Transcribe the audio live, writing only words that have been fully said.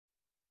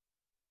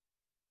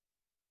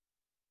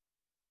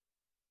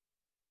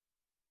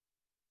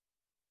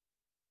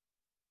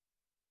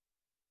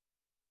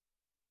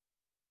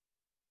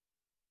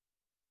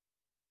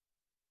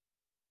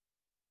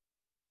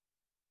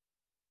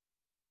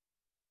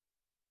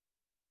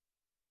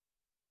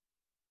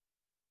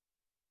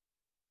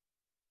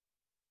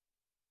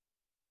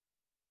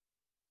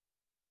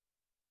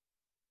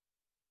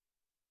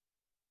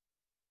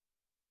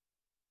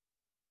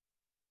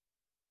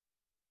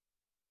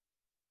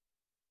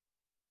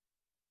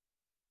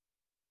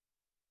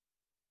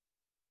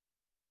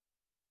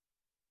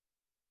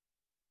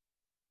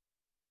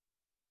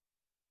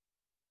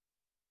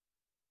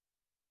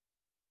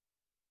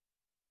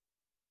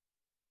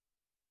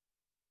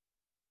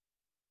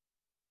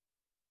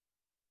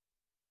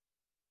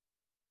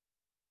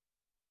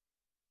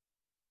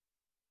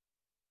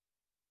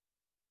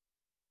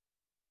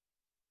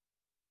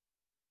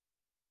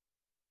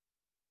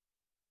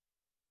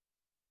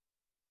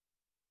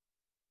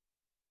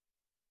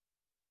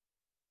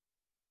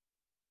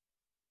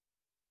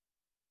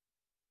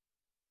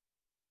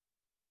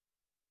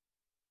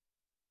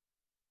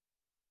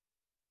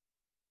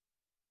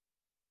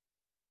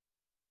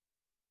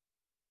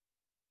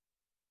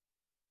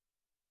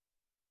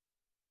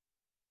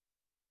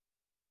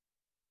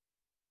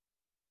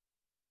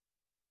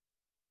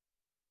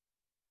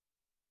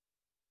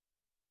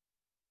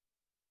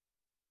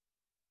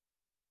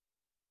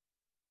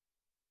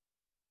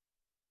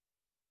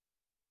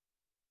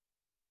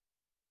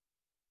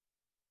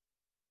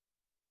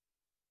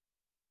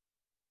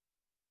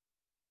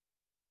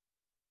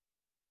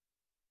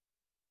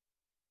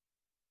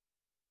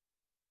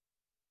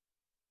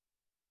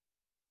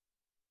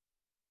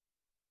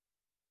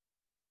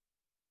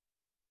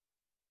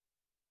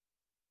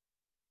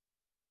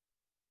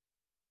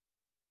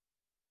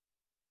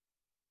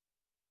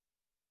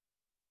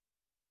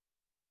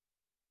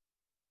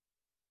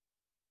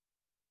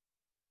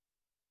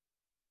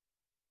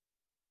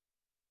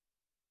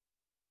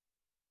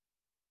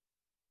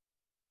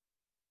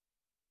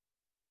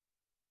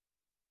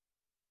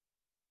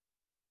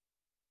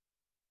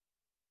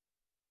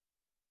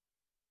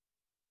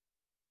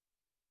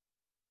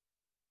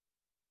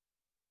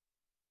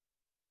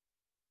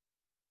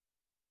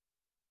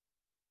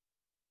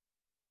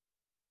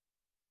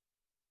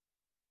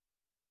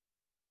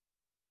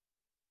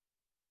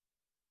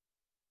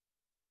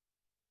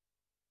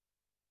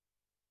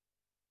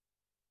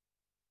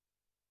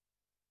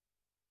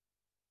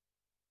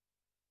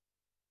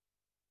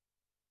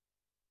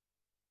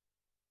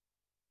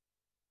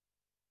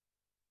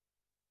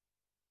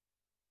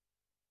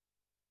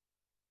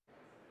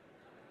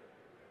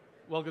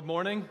Well, good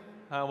morning.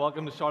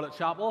 Welcome to Charlotte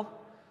Chapel.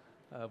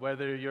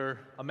 Whether you're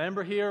a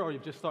member here or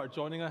you've just started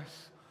joining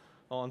us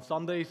on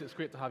Sundays, it's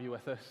great to have you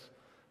with us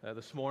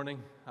this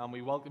morning, and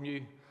we welcome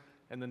you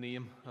in the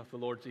name of the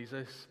Lord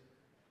Jesus.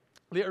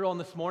 Later on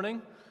this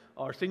morning,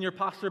 our senior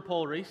pastor,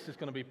 Paul Reese, is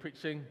going to be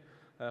preaching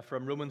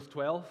from Romans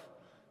 12,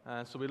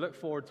 and so we look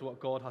forward to what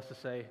God has to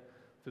say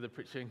through the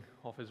preaching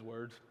of His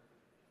Word.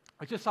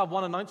 I just have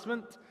one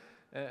announcement,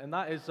 and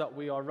that is that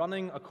we are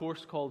running a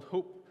course called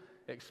Hope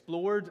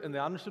Explored in the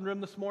Anderson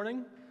Room this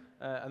morning,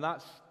 and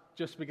that's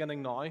just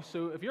beginning now.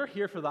 So if you're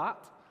here for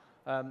that,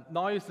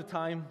 now is the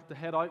time to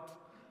head out,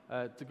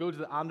 to go to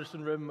the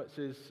Anderson Room, which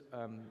is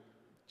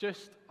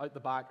just out the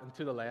back and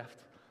to the left.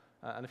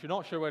 And if you're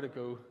not sure where to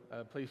go,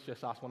 please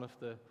just ask one of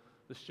the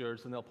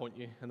stewards and they'll point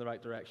you in the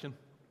right direction.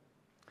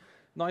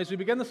 Now, as we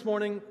begin this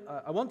morning,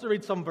 I want to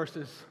read some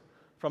verses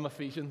from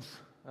Ephesians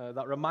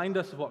that remind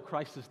us of what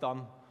Christ has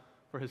done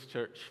for His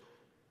church.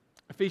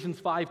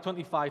 Ephesians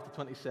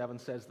 5:25-27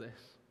 says this: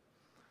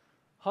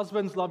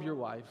 "Husbands, love your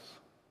wives,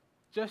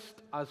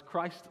 just as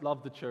Christ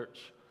loved the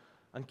church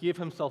and gave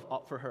Himself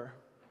up for her,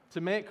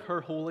 to make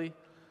her holy,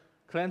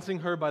 cleansing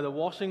her by the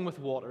washing with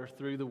water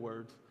through the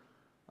word,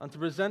 and to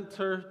present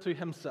her to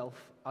Himself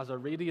as a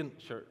radiant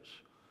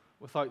church,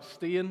 without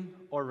stain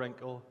or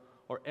wrinkle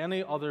or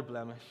any other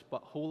blemish,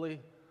 but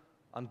holy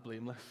and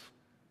blameless."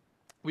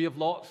 We have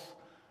lots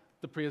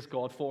to praise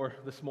God for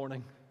this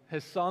morning.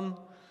 His Son,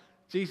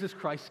 Jesus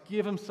Christ,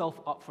 gave Himself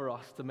up for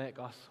us to make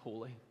us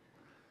holy.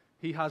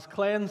 He has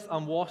cleansed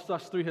and washed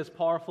us through His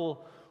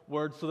powerful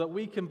word so that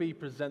we can be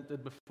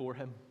presented before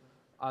Him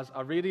as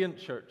a radiant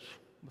church,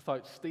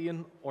 without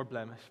stain or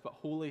blemish, but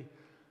holy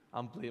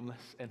and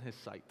blameless in His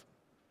sight.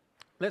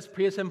 Let's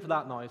praise Him for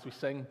that now as we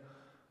sing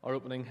our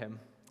opening hymn.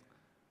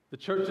 The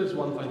church's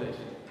one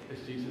foundation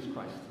is Jesus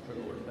Christ,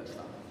 our Lord. Let's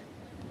stand.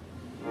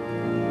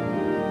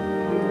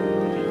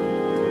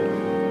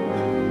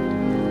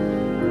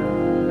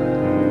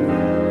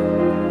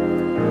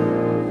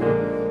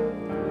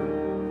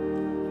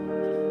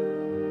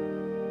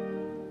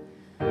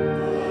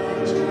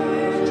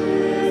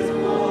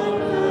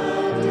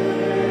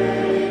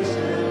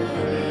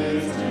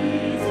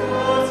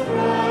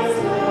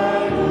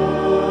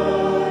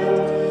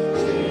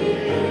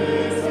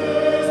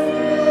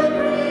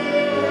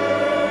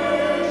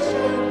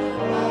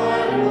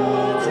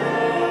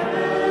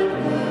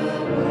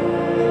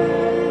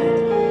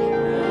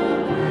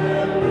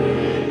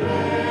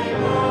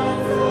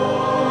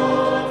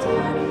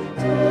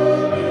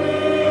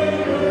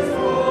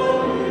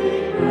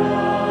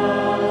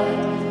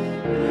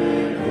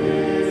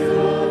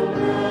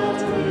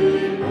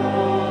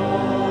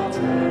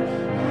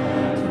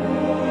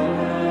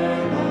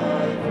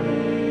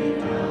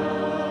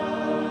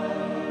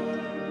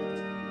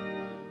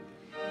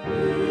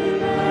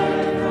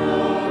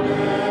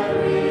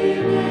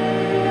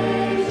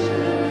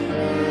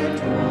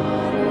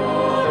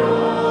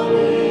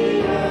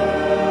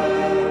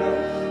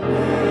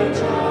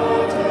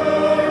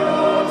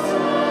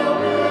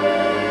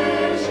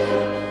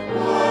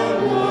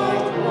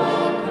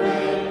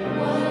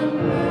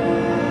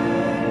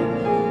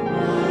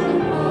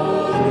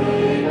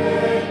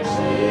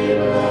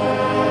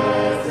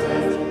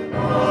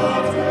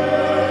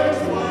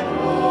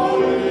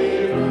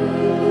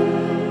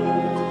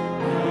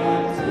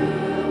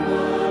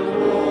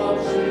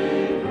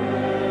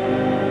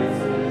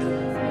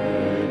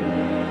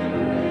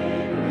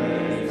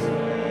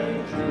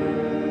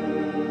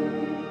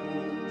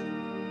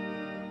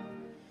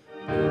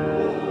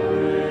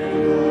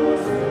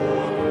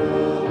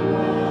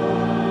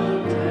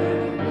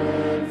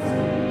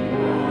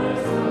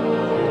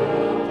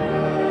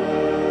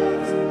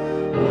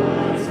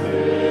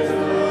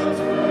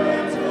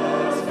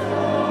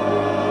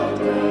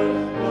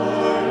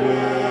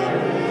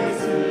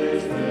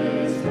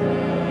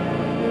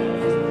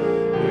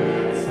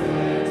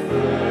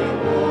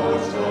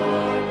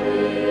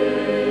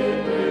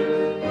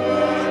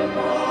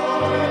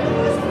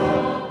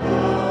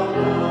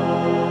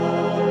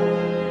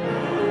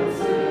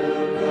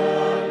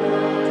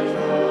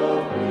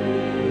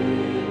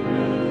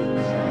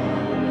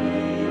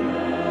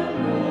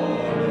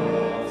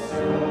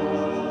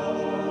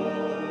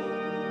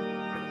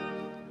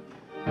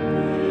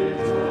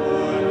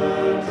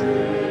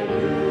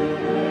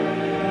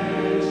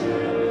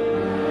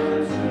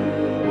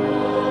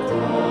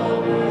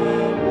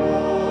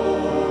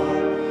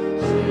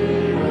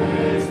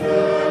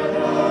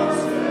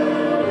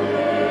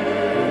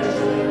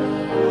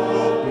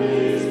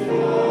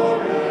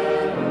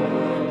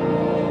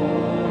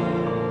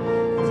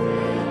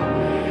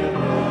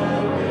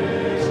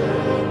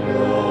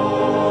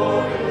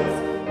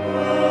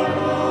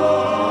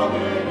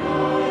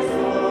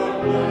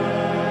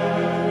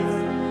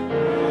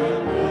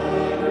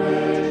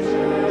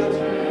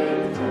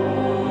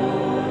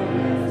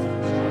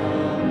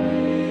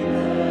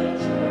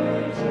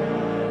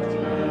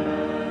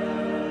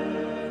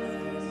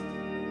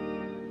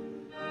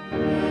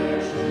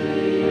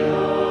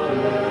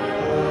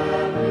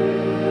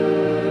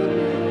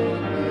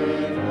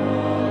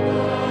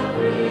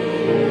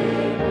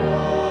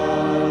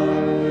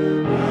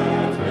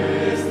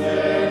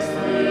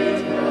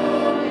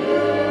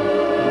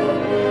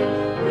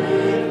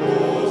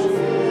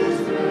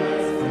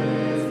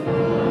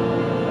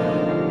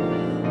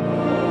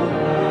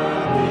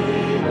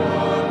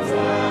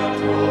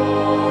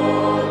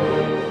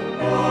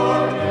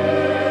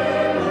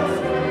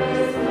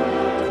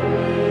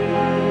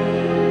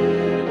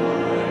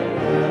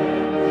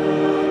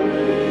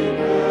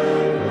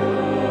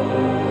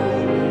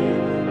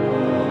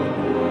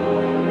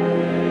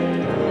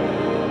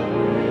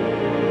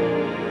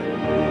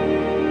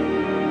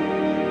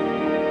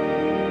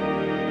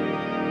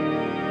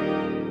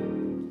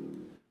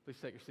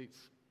 take your seats.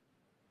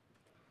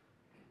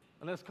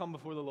 And let's come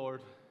before the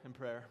Lord in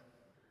prayer.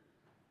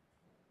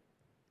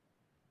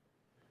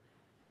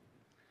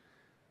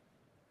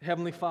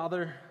 Heavenly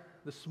Father,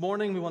 this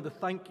morning we want to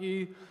thank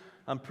you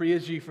and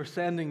praise you for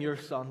sending your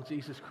Son,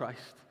 Jesus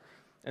Christ,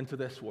 into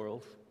this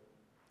world.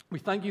 We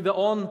thank you that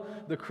on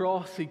the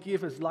cross he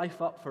gave his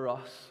life up for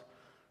us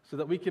so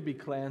that we could be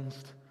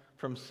cleansed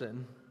from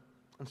sin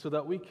and so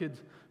that we could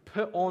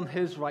put on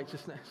his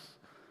righteousness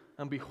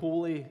and be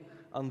holy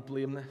and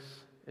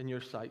blameless in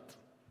your sight.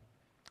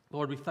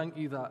 Lord, we thank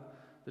you that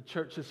the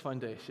church's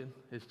foundation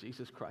is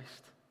Jesus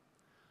Christ,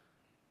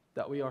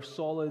 that we are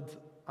solid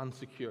and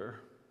secure,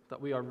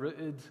 that we are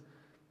rooted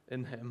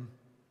in him.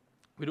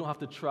 We don't have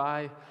to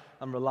try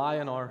and rely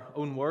on our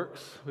own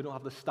works. We don't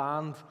have to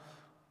stand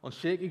on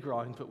shaky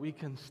ground, but we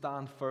can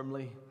stand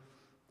firmly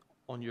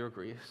on your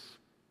grace.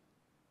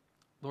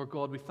 Lord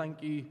God, we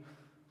thank you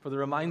for the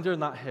reminder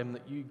in that hymn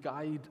that you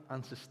guide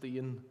and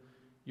sustain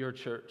your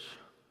church,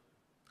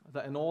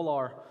 that in all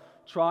our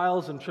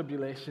trials and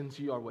tribulations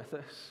you are with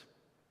us.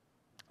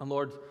 And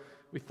Lord,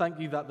 we thank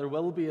you that there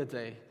will be a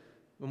day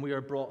when we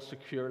are brought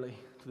securely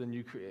to the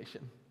new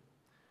creation,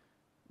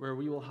 where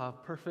we will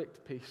have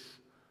perfect peace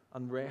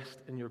and rest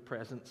in your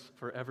presence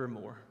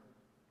forevermore.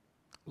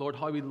 Lord,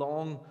 how we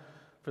long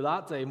for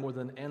that day more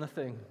than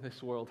anything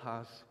this world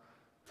has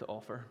to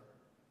offer.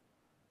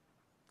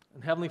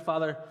 And Heavenly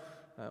Father,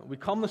 we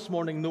come this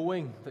morning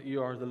knowing that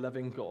you are the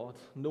living God,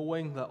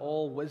 knowing that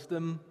all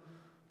wisdom,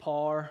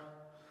 power,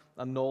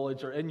 and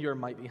knowledge are in your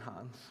mighty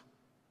hands.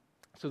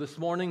 So this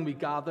morning we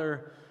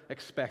gather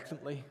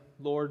expectantly.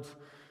 Lord,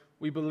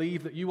 we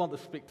believe that you want to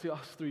speak to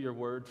us through your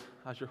word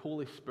as your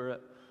Holy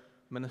Spirit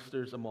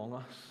ministers among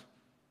us.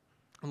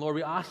 And Lord,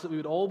 we ask that we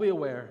would all be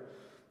aware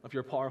of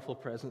your powerful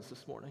presence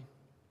this morning.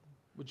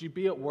 Would you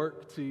be at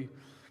work to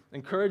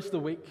encourage the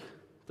weak,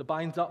 to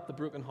bind up the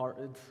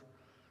brokenhearted,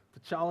 to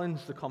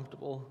challenge the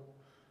comfortable,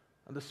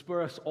 and to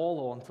spur us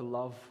all on to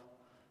love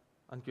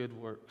and good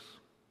works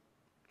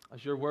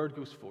as your word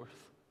goes forth.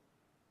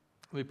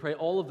 We pray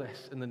all of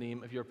this in the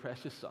name of your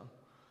precious Son,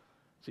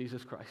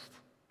 Jesus Christ.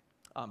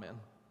 Amen.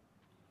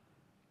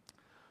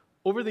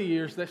 Over the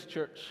years, this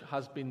church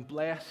has been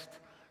blessed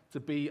to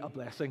be a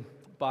blessing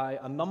by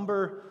a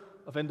number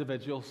of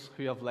individuals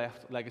who have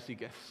left legacy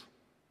gifts.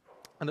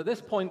 And at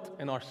this point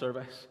in our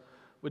service,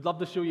 we'd love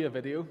to show you a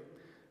video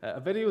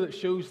that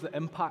shows the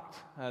impact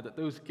that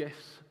those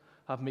gifts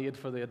have made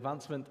for the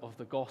advancement of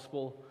the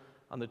gospel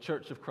and the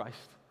Church of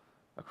Christ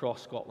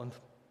across Scotland.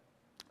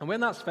 And when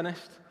that's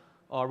finished,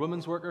 our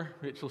women's worker,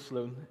 Rachel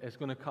Sloan, is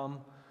going to come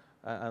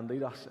and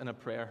lead us in a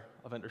prayer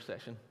of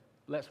intercession.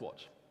 Let's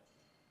watch.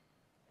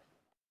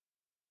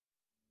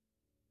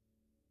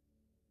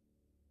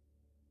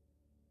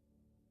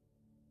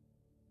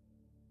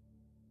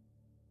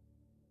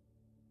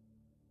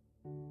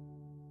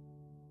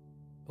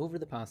 Over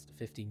the past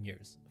 15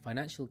 years,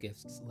 financial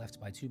gifts left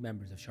by two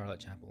members of Charlotte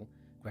Chapel,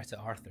 Greta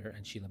Arthur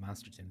and Sheila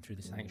Masterton through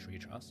the Sanctuary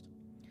Trust,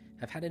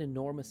 have had an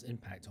enormous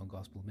impact on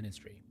gospel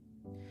ministry.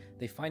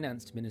 They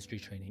financed ministry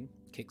training,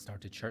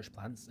 kick-started church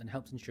plants, and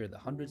helped ensure that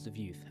hundreds of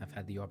youth have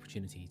had the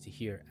opportunity to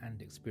hear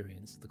and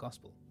experience the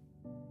gospel.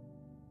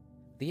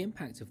 The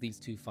impact of these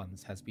two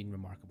funds has been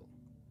remarkable,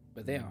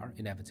 but they are,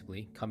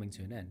 inevitably, coming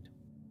to an end.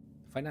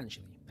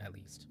 Financially, at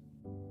least.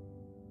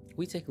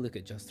 We take a look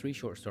at just 3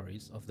 short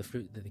stories of the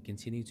fruit that they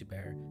continue to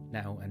bear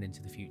now and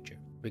into the future,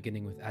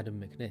 beginning with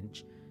Adam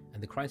McNinch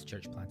and the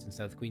Christchurch plant in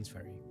South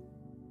Queensferry.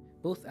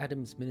 Both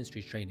Adam's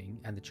ministry training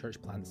and the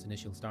church plant's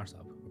initial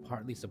startup were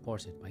partly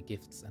supported by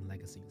gifts and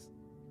legacies.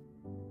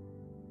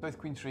 South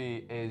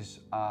Queensferry is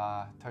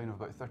a town of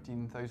about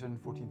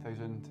 13,000,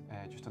 14,000,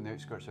 just on the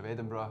outskirts of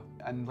Edinburgh.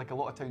 And like a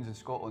lot of towns in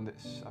Scotland,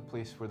 it's a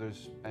place where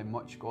there's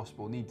much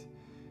gospel need.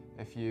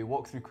 If you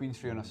walk through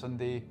Queensferry on a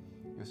Sunday,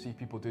 you'll see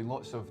people doing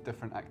lots of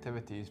different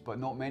activities, but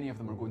not many of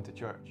them are going to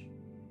church.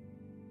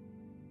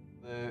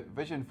 The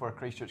vision for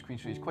Christchurch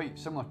Queensferry is quite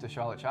similar to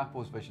Charlotte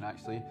Chapel's vision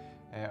actually.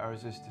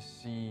 Ours is to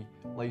see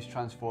lives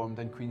transformed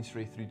in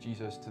Queensferry through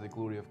Jesus to the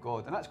glory of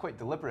God. And that's quite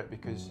deliberate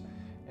because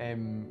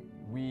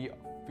we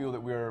feel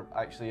that we're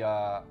actually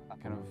a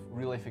kind of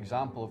real-life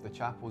example of the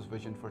chapel's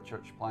vision for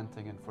church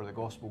planting and for the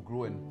gospel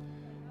growing,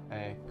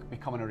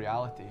 becoming a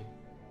reality.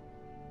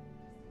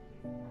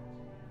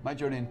 My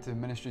journey into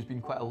ministry has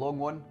been quite a long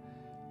one.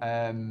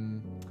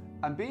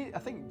 I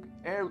think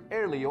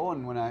early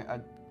on when I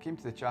came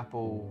to the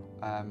chapel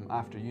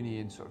after uni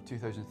in sort of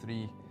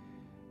 2003,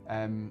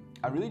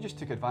 I really just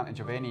took advantage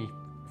of any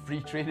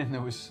free training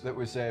that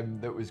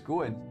was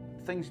going.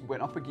 Things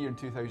went up a gear in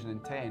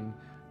 2010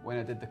 when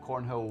I did the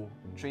Cornhill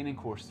training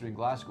course through in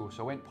Glasgow.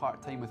 So I went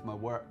part-time with my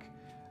work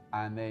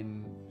and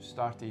then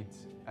started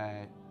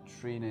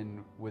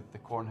training with the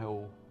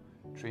Cornhill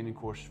training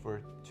course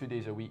for 2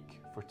 days a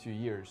week for 2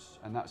 years.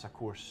 And that's a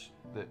course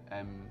that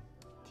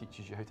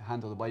teaches you how to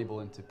handle the Bible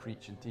and to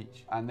preach and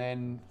teach. And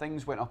then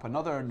things went up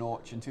another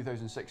notch in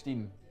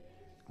 2016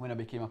 when I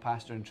became a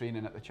pastor in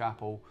training at the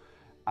chapel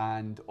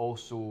and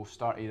also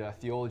started a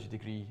theology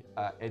degree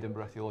at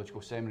Edinburgh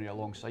Theological Seminary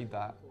alongside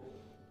that.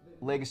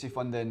 Legacy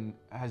funding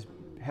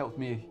helped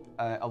me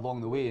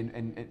along the way,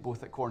 in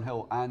both at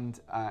Cornhill and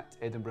at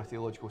Edinburgh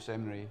Theological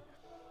Seminary.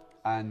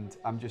 And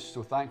I'm just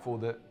so thankful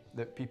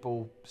that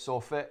people saw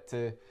fit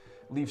to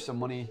leave some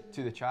money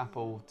to the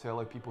chapel to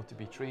allow people to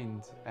be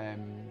trained,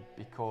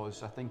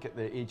 because I think at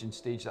the age and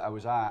stage that I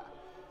was at,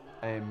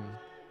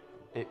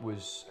 it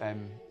was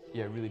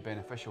really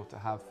beneficial to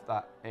have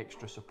that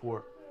extra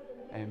support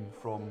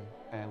from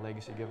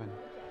Legacy Giving.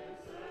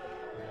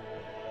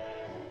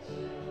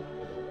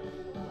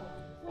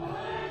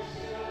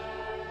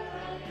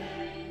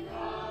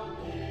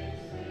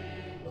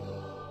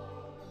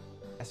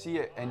 I see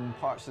it in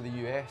parts of the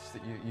US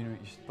that you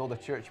build a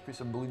church, you put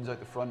some balloons out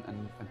the front,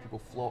 and people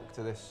flock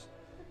to this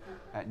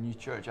new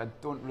church. I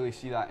don't really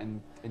see that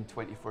in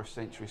 21st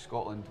century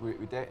Scotland.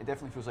 It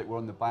definitely feels like we're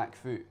on the back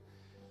foot.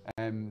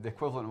 The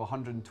equivalent of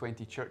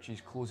 120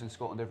 churches close in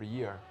Scotland every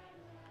year.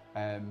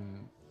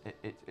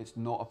 It's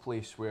not a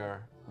place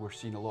where we're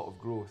seeing a lot of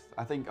growth.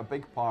 I think a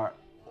big part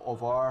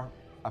of our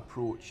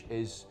approach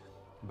is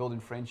building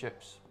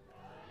friendships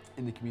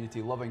in the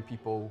community, loving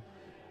people,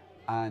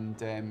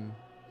 and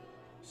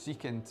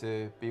seeking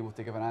to be able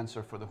to give an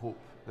answer for the hope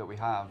that we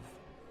have.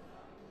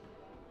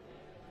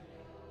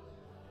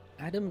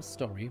 Adam's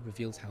story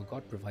reveals how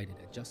God provided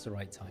at just the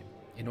right time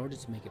in order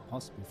to make it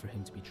possible for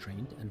him to be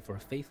trained and for a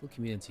faithful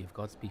community of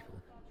God's people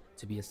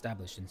to be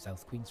established in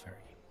South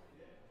Queensferry.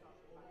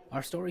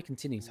 Our story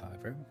continues,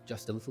 however,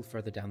 just a little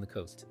further down the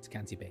coast to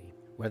Canty Bay,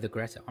 where the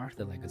Greta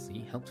Arthur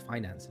legacy helped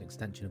finance an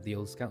extension of the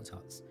old Scout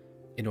huts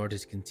in order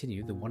to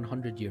continue the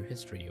 100-year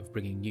history of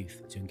bringing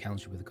youth to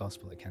encounter with the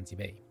gospel at Canty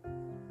Bay.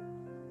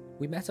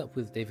 We met up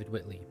with David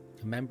Whitley,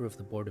 a member of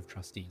the Board of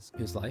Trustees,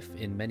 whose life,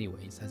 in many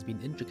ways, has been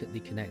intricately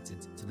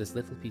connected to this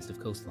little piece of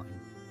coastline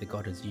that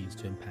God has used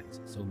to impact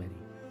so many.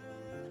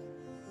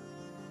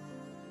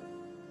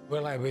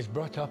 Well, I was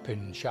brought up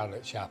in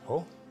Charlotte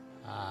Chapel.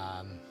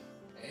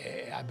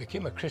 I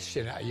became a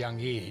Christian at a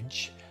young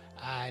age,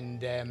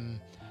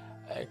 and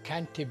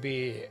Canty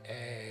Bay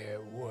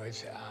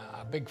was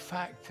a big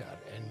factor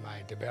in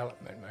my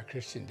development, my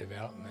Christian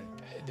development.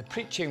 The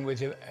preaching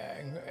was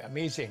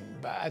amazing,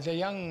 but as a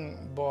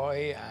young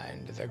boy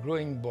and as a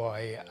growing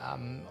boy,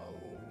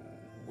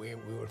 we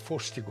were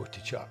forced to go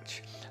to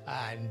church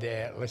and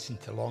listen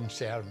to long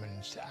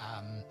sermons,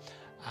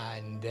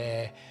 and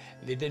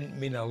they didn't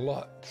mean a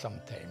lot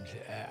sometimes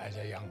as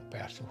a young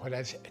person.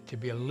 Whereas to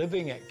be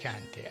living at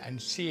Canty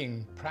and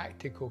seeing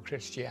practical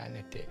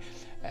Christianity,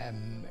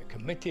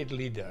 committed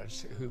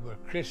leaders who were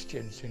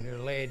Christians and who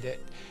led it,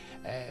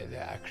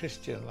 a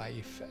Christian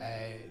life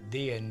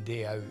day in,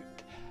 day out,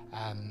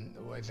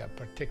 was a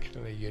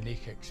particularly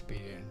unique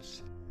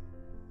experience.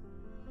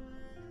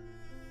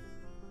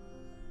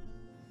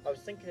 I was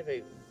thinking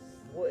about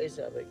what is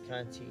it about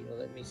Canty,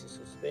 that makes it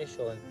so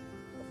special, and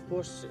of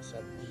course it's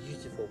a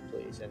beautiful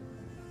place, and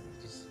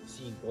just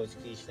seeing God's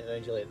creation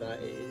around you like that,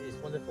 it is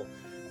wonderful.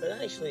 But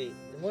actually,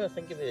 the more I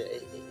think about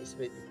it, it's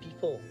about the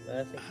people. And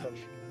I think for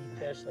me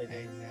personally,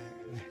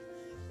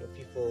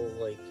 people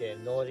like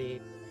Norrie,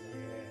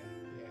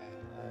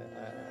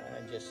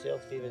 and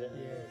yourself, David,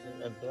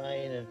 and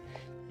Brian, and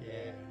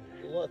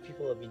a lot of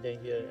people have been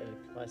down here in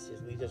the capacity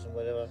as leaders and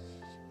whatever.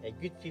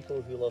 Good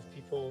people who love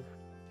people.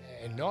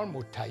 In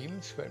normal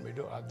times, when we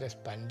don't have this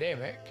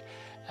pandemic,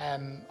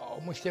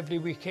 almost every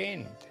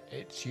weekend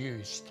it's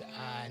used,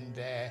 and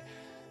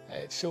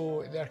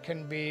so there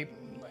can be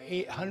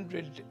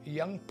 800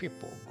 young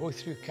people go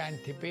through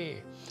Canty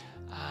Bay,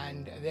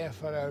 and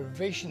therefore our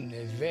vision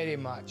is very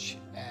much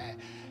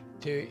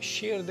to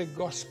share the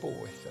gospel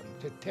with them,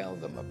 to tell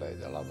them about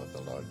the love of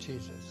the Lord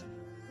Jesus.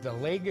 The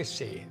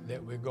legacy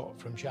that we got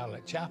from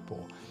Charlotte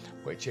Chapel,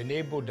 which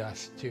enabled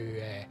us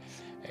to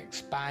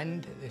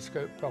expand the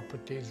Scout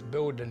properties,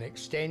 build an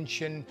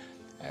extension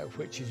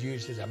which is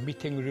used as a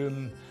meeting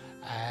room,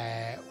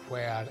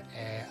 where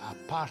a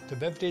part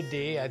of every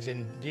day, as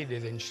indeed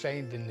is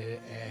enshrined in the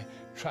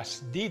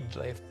trust deed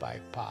left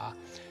by Pa,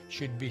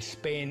 should be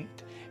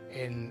spent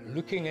in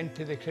looking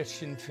into the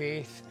Christian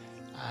faith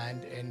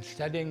and in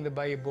studying the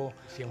Bible,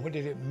 saying what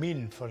does it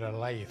mean for our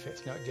life.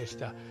 It's not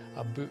just a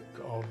book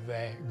of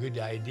good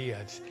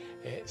ideas,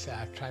 it's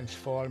a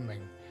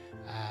transforming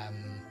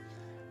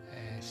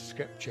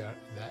scripture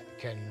that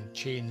can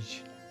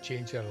change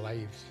our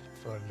lives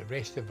for the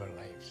rest of our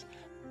lives.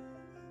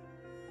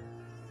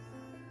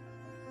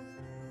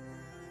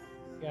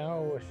 I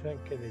always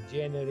think of the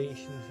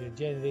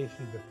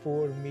generation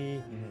before me,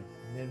 and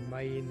then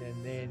mine,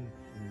 and then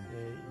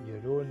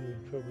your own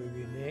would probably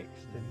be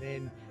next, and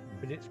then,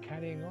 but it's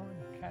carrying on.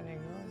 I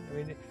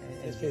mean,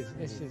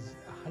 this is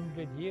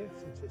 100 years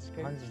since the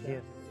Scouts. 100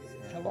 years.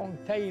 It's a long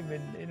time,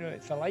 and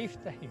it's a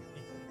lifetime.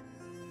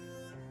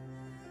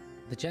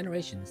 The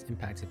generations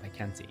impacted by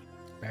Canty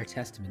bear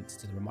testament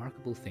to the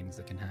remarkable things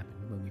that can happen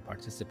when we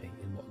participate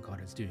in what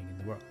God is doing in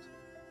the world.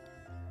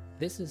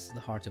 This is the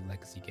heart of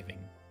legacy giving,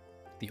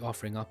 the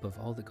offering up of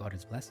all that God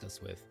has blessed us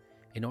with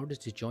in order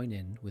to join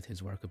in with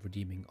his work of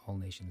redeeming all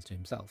nations to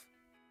himself.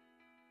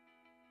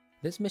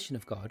 This mission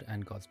of God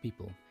and God's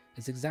people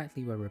is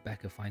exactly where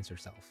Rebecca finds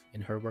herself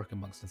in her work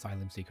amongst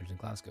asylum seekers in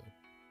Glasgow.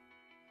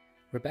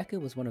 Rebecca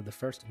was one of the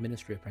first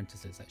ministry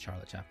apprentices at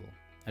Charlotte Chapel,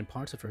 and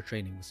part of her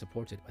training was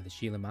supported by the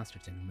Sheila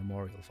Masterton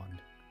Memorial Fund.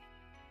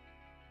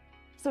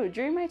 So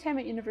during my time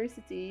at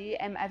university,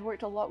 I'd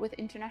worked a lot with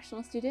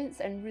international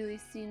students and really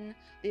seen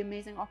the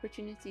amazing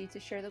opportunity to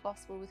share the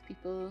gospel with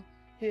people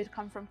who had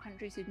come from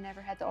countries who'd never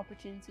had the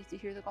opportunity to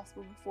hear the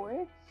gospel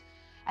before.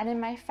 And in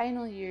my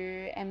final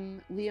year,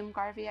 Liam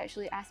Garvey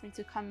actually asked me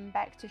to come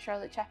back to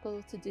Charlotte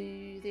Chapel to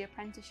do the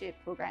apprenticeship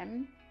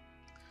programme.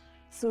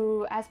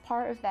 So as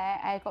part of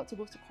that, I got to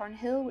go to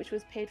Cornhill, which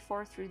was paid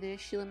for through the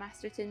Sheila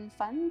Masterton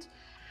Fund.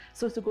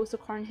 So to go to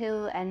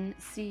Cornhill and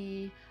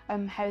see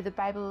how the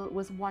Bible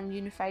was one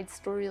unified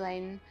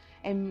storyline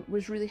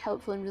was really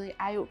helpful and really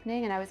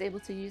eye-opening, and I was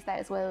able to use that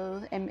as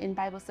well in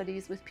Bible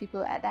studies with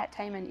people at that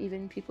time and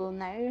even people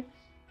now.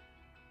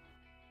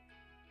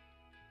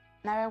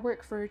 Now I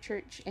work for a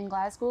church in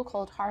Glasgow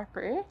called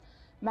Harper.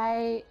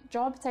 My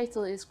job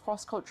title is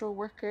cross-cultural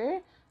worker,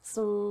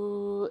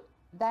 so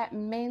that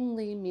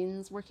mainly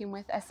means working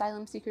with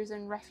asylum seekers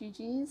and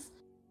refugees.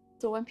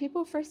 So when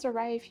people first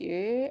arrive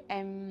here,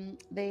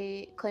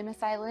 they claim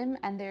asylum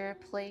and they're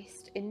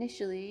placed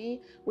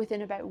initially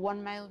within about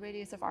 1 mile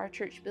radius of our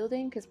church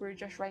building, because we're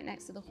just right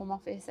next to the Home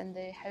Office and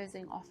the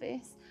Housing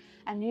Office.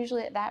 And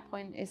usually at that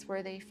point is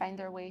where they find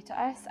their way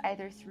to us,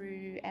 either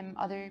through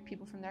other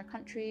people from their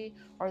country,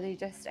 or they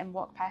just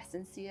walk past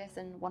and see us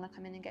and want to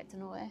come in and get to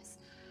know us.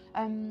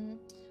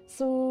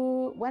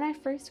 So when I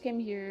first came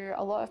here,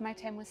 a lot of my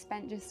time was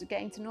spent just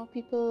getting to know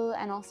people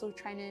and also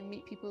trying to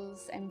meet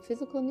people's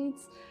physical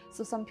needs.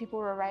 So some people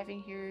were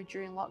arriving here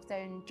during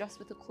lockdown just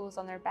with the clothes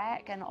on their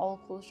back, and all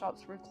clothes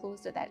shops were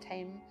closed at that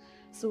time.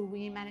 So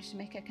we managed to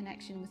make a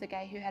connection with a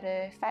guy who had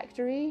a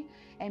factory,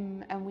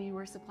 and we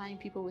were supplying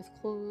people with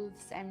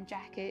clothes and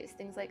jackets,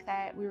 things like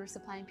that. We were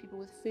supplying people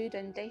with food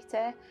and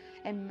data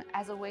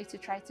as a way to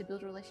try to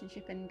build a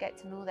relationship and get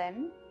to know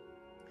them.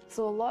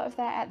 So a lot of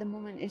that at the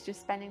moment is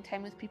just spending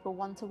time with people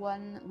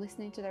one-to-one,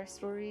 listening to their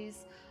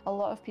stories. A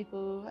lot of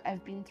people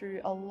have been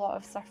through a lot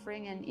of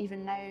suffering, and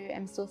even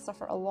now still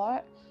suffer a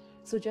lot.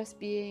 So just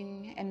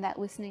being in that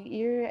listening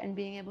ear and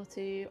being able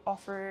to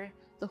offer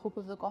the hope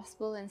of the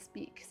gospel and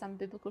speak some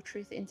biblical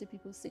truth into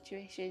people's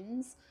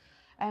situations.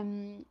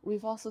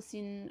 We've also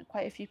seen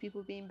quite a few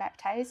people being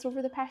baptized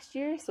over the past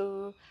year,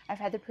 so I've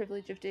had the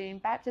privilege of doing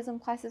baptism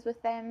classes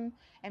with them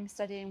and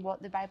studying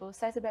what the Bible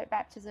says about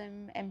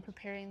baptism and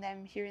preparing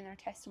them, hearing their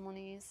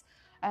testimonies,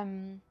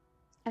 and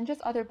just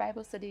other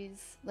Bible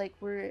studies. Like,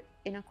 we're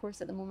in a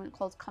course at the moment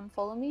called Come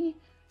Follow Me.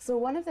 So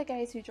one of the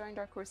guys who joined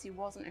our course, he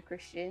wasn't a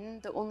Christian.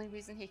 The only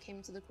reason he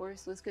came to the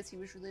course was because he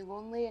was really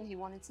lonely and he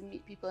wanted to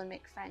meet people and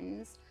make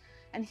friends.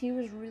 And he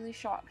was really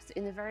shocked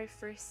in the very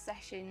first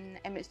session,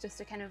 and it's just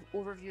a kind of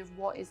overview of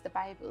what is the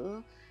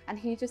Bible, and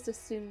he just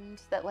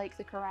assumed that, like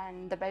the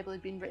Quran, the Bible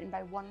had been written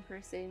by one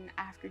person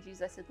after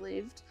Jesus had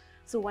lived.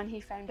 So when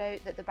he found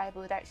out that the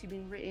Bible had actually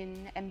been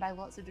written by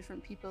lots of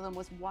different people and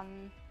was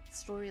one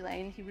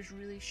storyline, he was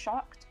really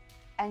shocked.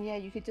 And yeah,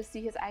 you could just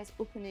see his eyes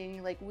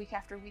opening, like, week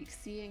after week,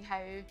 seeing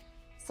how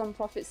some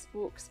prophets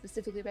spoke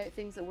specifically about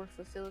things that were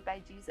fulfilled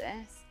by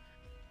Jesus.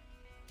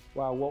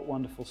 Wow, what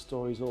wonderful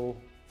stories all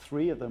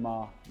three of them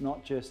are.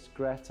 Not just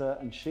Greta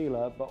and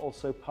Sheila, but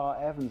also Pa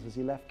Evans as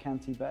he left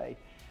Canty Bay.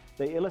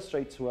 They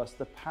illustrate to us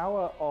the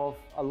power of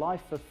a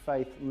life of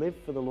faith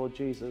lived for the Lord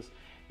Jesus,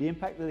 the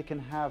impact that they can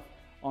have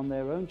on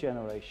their own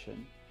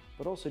generation,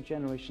 but also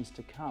generations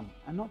to come.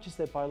 And not just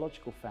their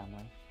biological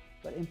family,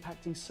 but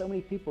impacting so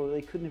many people that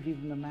they couldn't have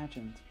even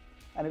imagined.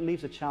 And it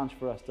leaves a challenge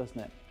for us, doesn't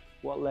it?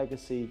 What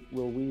legacy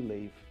will we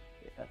leave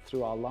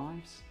through our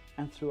lives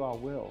and through our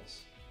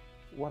wills?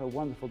 What a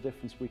wonderful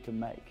difference we can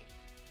make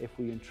if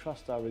we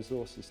entrust our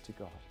resources to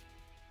God.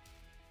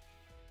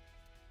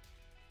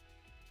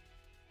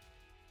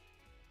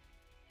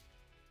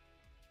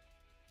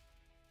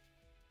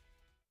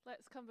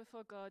 Let's come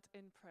before God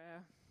in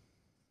prayer.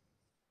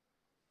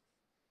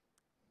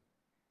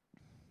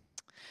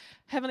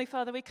 Heavenly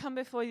Father, we come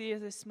before you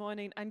this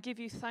morning and give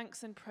you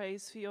thanks and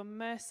praise for your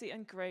mercy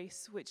and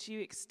grace which you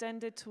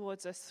extended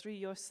towards us through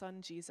your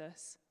Son,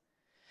 Jesus.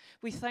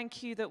 We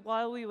thank you that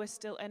while we were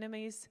still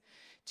enemies,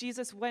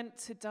 Jesus went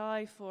to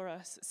die for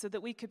us so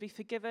that we could be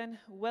forgiven,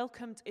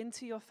 welcomed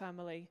into your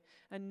family,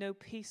 and know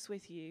peace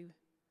with you.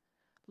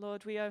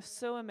 Lord, we are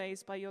so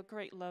amazed by your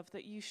great love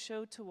that you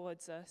showed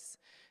towards us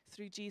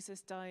through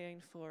Jesus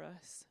dying for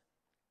us.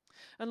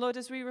 And Lord,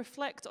 as we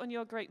reflect on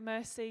your great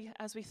mercy,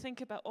 as we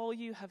think about all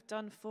you have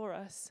done for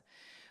us,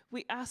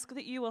 we ask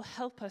that you will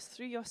help us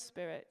through your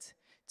Spirit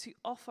to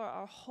offer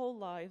our whole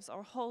lives,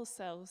 our whole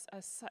selves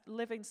as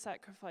living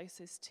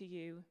sacrifices to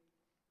you.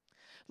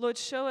 Lord,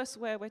 show us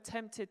where we're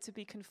tempted to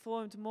be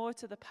conformed more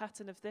to the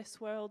pattern of this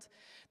world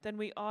than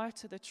we are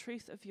to the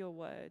truth of your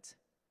word.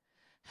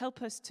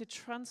 Help us to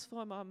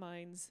transform our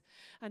minds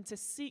and to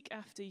seek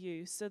after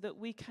you so that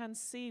we can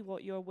see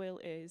what your will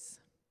is.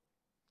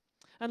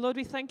 And Lord,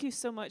 we thank you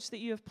so much that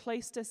you have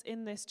placed us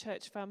in this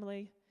church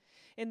family,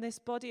 in this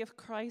body of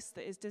Christ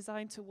that is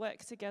designed to work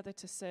together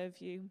to serve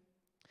you.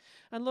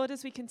 And Lord,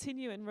 as we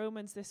continue in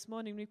Romans this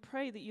morning, we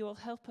pray that you will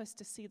help us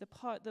to see the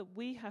part that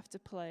we have to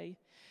play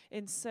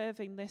in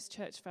serving this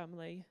church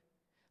family.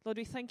 Lord,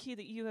 we thank you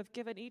that you have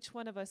given each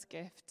one of us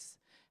gifts.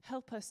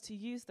 Help us to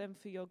use them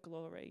for your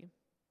glory.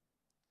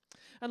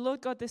 And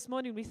Lord God, this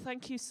morning we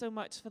thank you so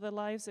much for the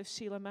lives of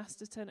Sheila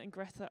Masterton and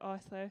Greta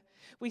Arthur.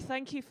 We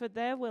thank you for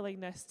their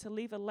willingness to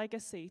leave a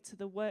legacy to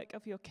the work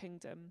of your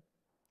kingdom.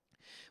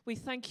 We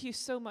thank you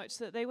so much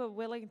that they were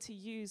willing to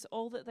use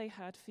all that they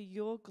had for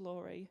your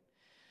glory.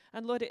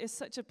 And Lord, it is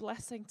such a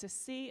blessing to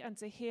see and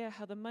to hear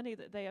how the money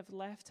that they have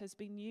left has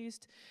been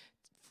used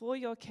for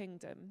your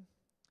kingdom.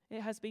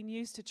 It has been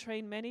used to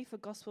train many for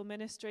gospel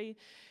ministry.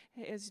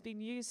 It has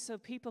been used so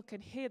people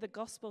can hear the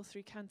gospel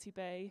through Canty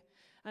Bay,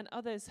 and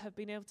others have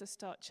been able to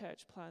start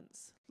church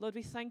plants. Lord,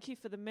 we thank you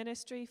for the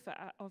ministry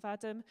of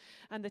Adam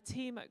and the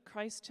team at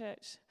Christ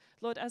Church.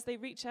 Lord, as they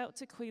reach out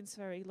to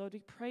Queensferry, Lord, we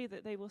pray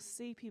that they will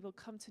see people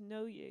come to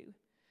know you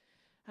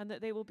and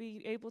that they will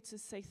be able to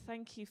say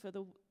thank you for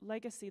the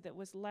legacy that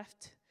was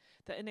left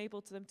that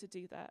enabled them to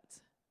do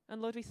that.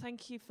 And Lord, we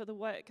thank you for the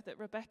work that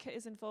Rebecca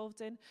is involved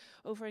in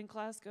over in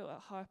Glasgow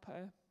at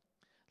Harper.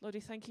 Lord,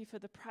 we thank you for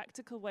the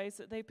practical ways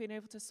that they've been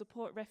able to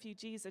support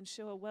refugees and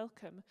show a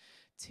welcome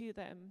to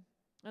them.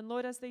 And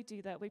Lord, as they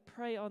do that, we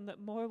pray on that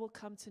more will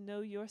come to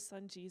know your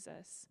Son,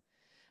 Jesus,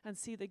 and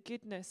see the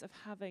goodness of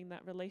having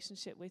that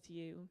relationship with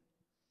you.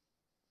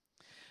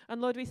 And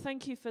Lord, we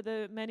thank you for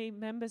the many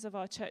members of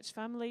our church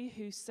family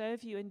who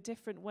serve you in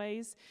different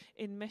ways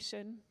in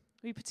mission.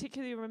 We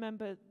particularly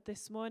remember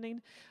this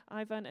morning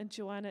Ivan and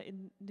Joanna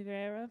in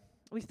Nevera.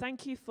 We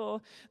thank you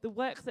for the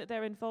work that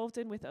they're involved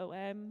in with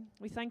OM.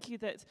 We thank you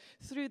that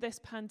through this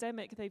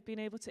pandemic, they've been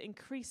able to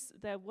increase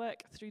their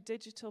work through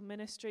digital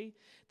ministry,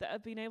 that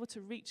have been able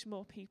to reach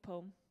more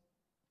people.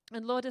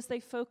 And Lord, as they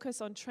focus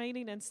on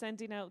training and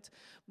sending out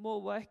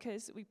more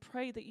workers, we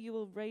pray that you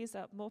will raise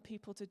up more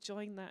people to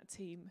join that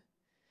team.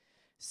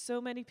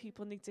 So many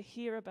people need to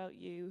hear about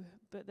you,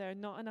 but there are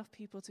not enough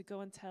people to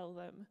go and tell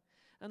them.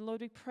 And Lord,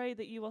 we pray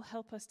that you will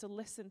help us to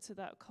listen to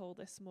that call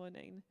this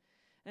morning.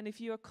 And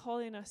if you are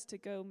calling us to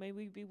go, may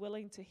we be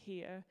willing to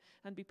hear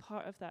and be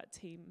part of that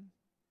team.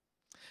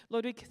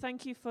 Lord, we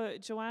thank you for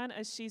Joanne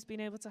as she's been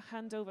able to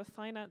hand over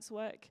finance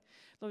work.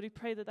 Lord, we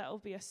pray that that will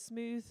be a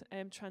smooth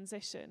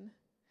transition.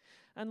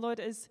 And Lord,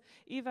 as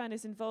Ivan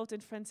is involved in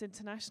Friends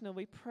International,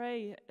 we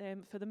pray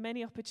for the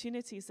many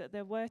opportunities that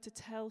there were to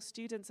tell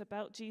students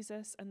about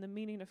Jesus and the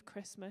meaning of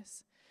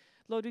Christmas.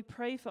 Lord, we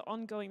pray for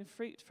ongoing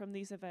fruit from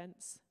these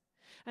events.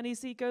 And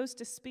as he goes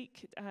to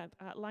speak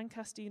at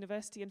Lancaster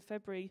University in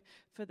February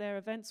for their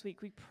events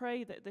week, we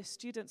pray that the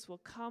students will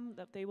come,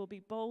 that they will be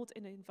bold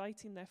in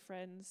inviting their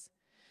friends,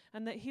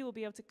 and that he will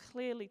be able to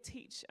clearly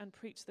teach and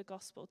preach the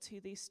gospel to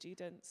these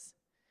students.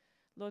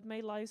 Lord,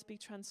 may lives be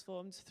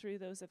transformed through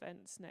those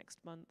events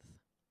next month.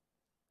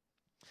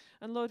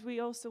 And Lord,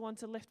 we also want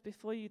to lift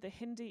before you the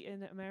Hindi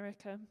in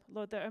America.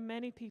 Lord, there are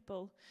many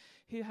people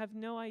who have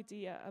no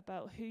idea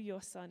about who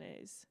your Son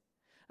is.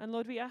 And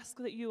Lord, we ask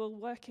that you will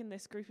work in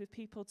this group of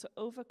people to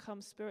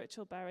overcome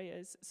spiritual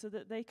barriers so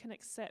that they can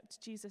accept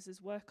Jesus'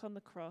 work on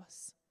the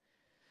cross.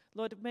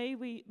 Lord, may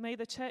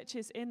the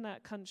churches in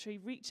that country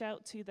reach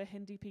out to the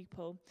Hindi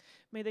people.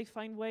 May they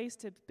find ways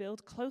to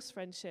build close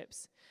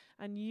friendships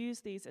and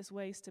use these as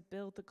ways to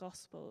build the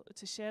gospel,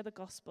 to share the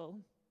gospel.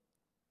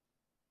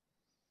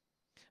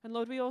 And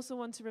Lord, we also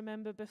want to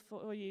remember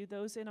before you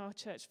those in our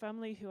church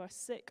family who are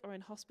sick or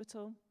in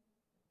hospital.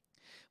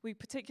 We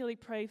particularly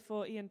pray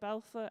for Ian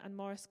Balfour and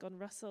Morris Gon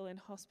Russell in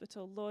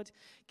hospital. Lord,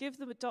 give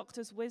the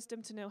doctors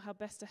wisdom to know how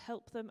best to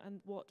help them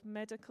and what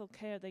medical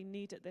care they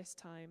need at this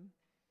time.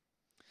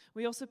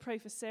 We also pray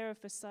for Sarah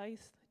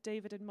Forsyth,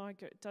 David and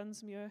Margaret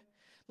Dunsmuir.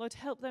 Lord,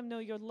 help them know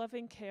your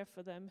loving care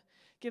for them.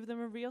 Give them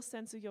a real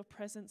sense of your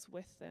presence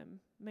with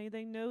them. May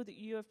they know that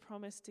you have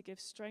promised to give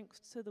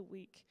strength to the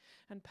weak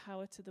and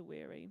power to the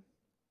weary.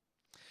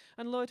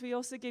 And Lord, we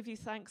also give you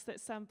thanks that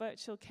Sam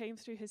Birchall came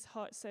through his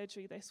heart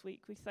surgery this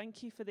week. We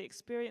thank you for the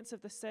experience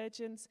of the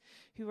surgeons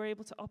who were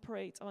able to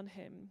operate on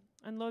him.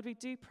 And Lord, we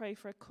do pray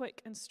for a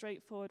quick and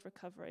straightforward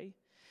recovery.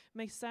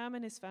 May Sam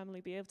and his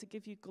family be able to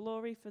give you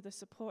glory for the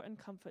support and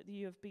comfort that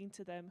you have been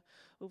to them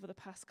over the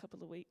past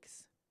couple of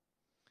weeks.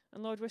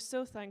 And Lord, we're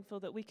so thankful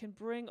that we can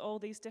bring all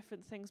these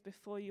different things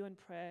before you in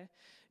prayer,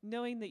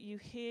 knowing that you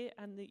hear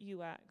and that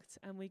you act.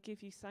 And we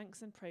give you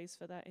thanks and praise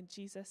for that in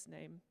Jesus'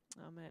 name.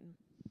 Amen.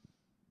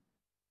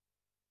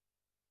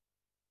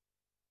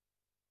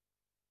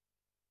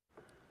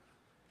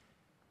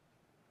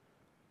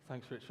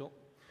 Thanks, Rachel.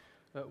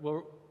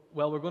 We're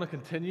going to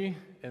continue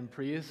in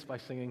praise by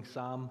singing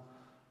Psalm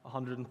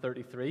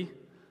 133.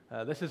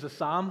 This is a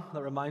psalm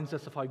that reminds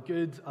us of how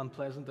good and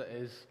pleasant it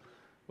is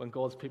when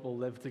God's people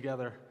live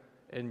together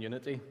in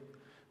unity.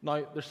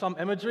 Now, there's some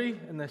imagery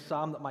in this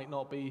psalm that might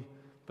not be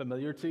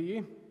familiar to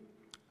you.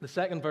 The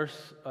second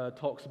verse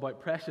talks about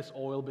precious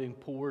oil being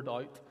poured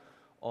out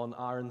on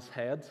Aaron's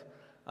head.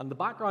 And the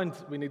background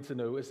we need to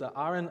know is that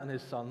Aaron and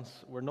his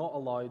sons were not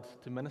allowed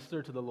to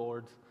minister to the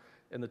Lord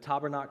in the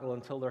tabernacle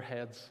until their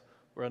heads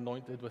were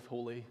anointed with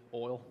holy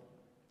oil.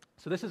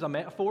 So this is a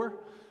metaphor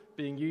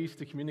being used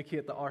to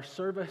communicate that our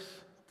service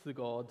to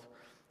God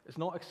is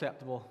not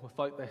acceptable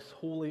without this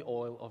holy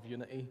oil of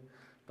unity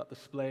that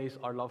displays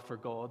our love for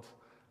God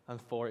and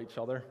for each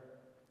other.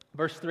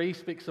 Verse 3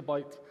 speaks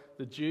about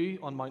the dew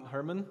on Mount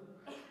Hermon.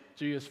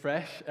 Dew is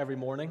fresh every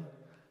morning,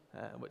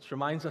 which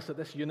reminds us that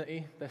this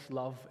unity, this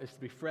love, is to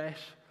be fresh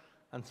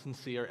and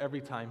sincere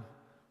every time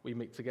we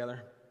meet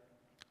together.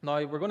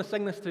 Now, we're going to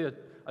sing this to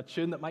a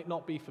tune that might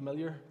not be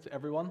familiar to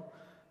everyone.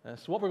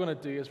 So what we're going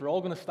to do is we're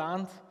all going to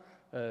stand.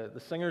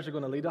 The singers are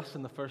going to lead us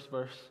in the first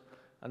verse,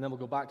 and then we'll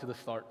go back to the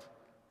start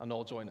and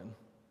all join in.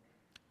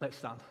 Let's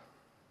stand.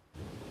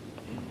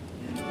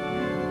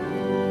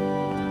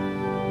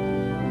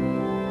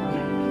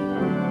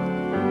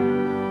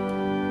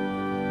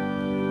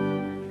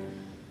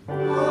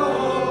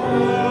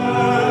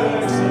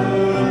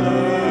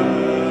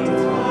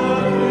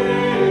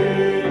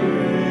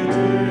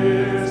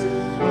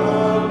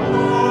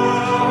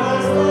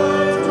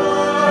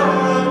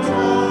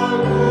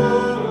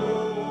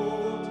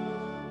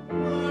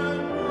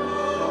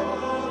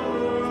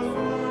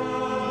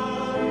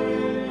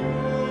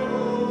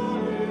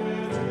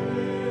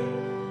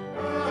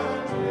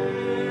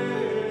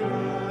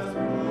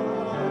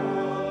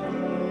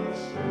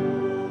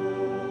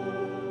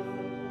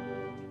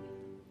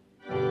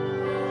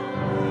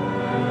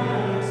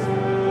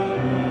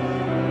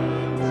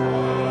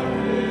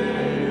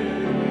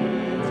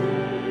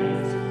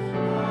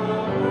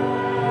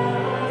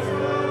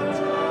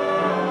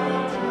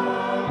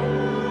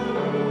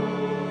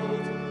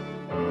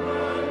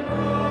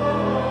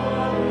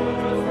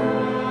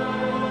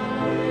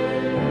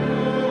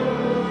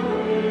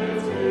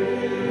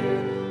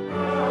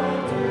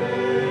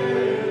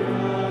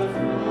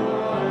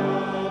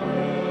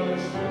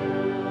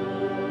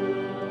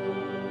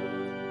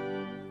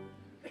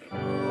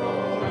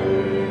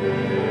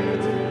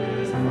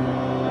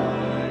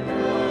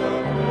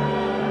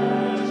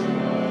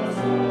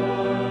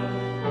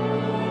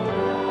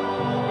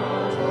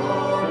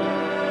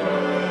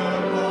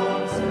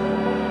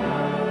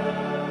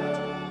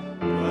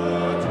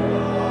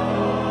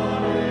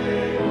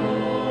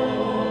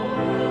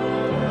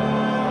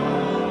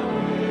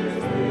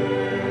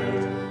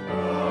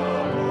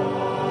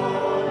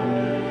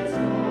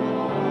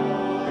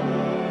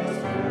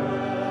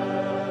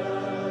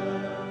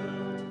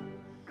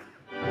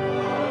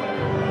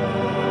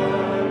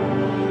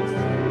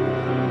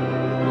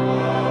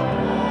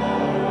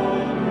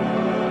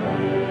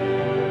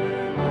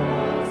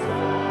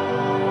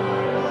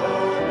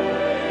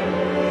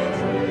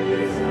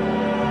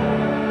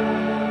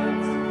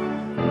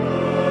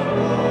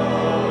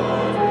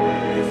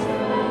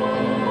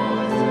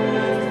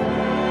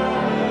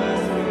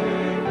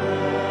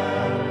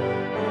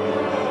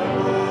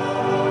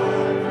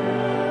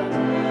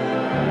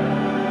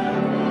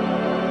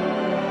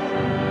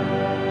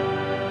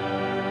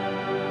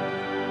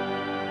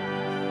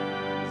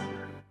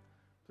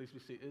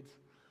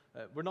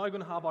 We're now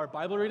going to have our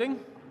Bible reading,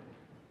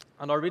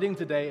 and our reading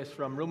today is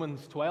from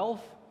Romans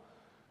 12,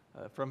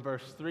 from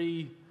verse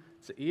 3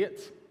 to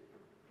 8.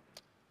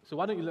 So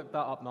why don't you look that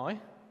up now,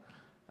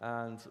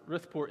 and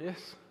Ruth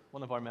Porteous,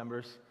 one of our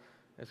members,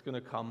 is going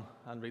to come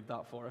and read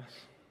that for us.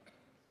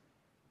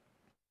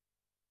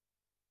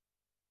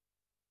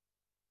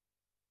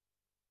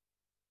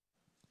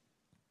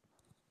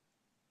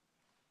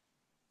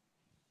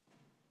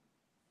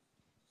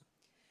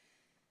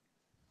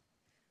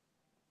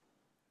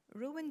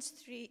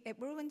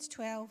 Romans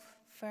 12,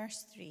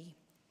 verse 3.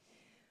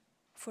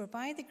 For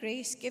by the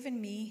grace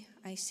given me,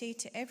 I say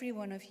to every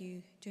one of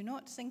you, do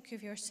not think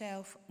of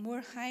yourself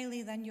more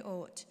highly than you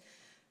ought,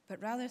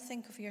 but rather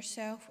think of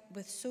yourself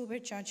with sober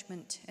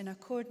judgment, in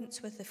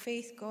accordance with the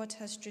faith God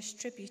has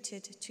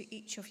distributed to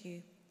each of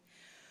you.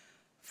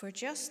 For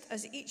just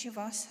as each of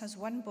us has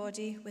one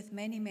body with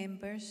many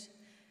members,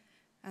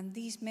 and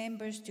these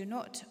members do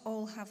not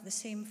all have the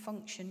same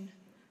function,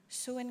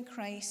 so in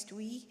Christ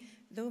we,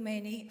 though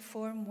many,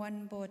 form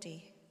one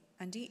body,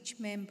 and each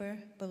member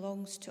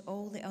belongs to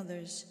all the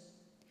others.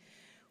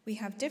 We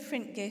have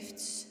different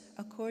gifts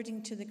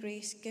according to the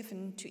grace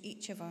given to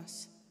each of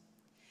us.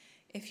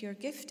 If your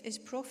gift is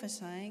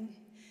prophesying,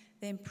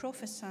 then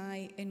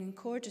prophesy in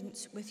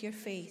accordance with your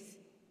faith.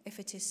 If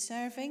it is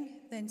serving,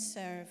 then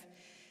serve.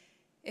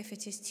 If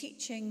it is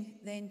teaching,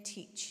 then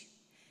teach.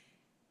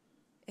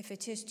 If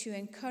it is to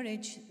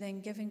encourage,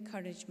 then give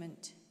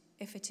encouragement.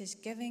 If it is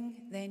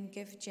giving, then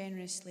give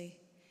generously.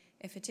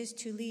 If it is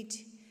to lead,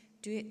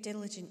 do it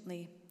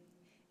diligently.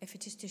 If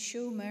it is to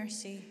show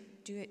mercy,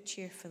 do it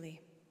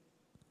cheerfully.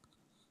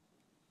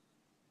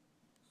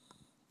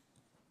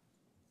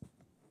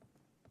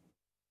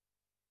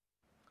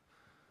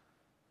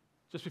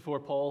 Just before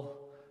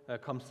Paul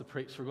comes to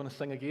preach, we're going to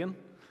sing again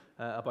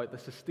about the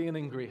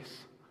sustaining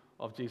grace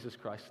of Jesus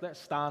Christ. Let's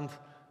stand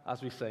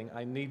as we sing,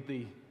 I Need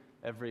Thee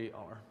Every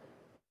Hour.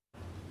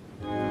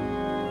 I